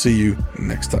 and we will see you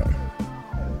next time.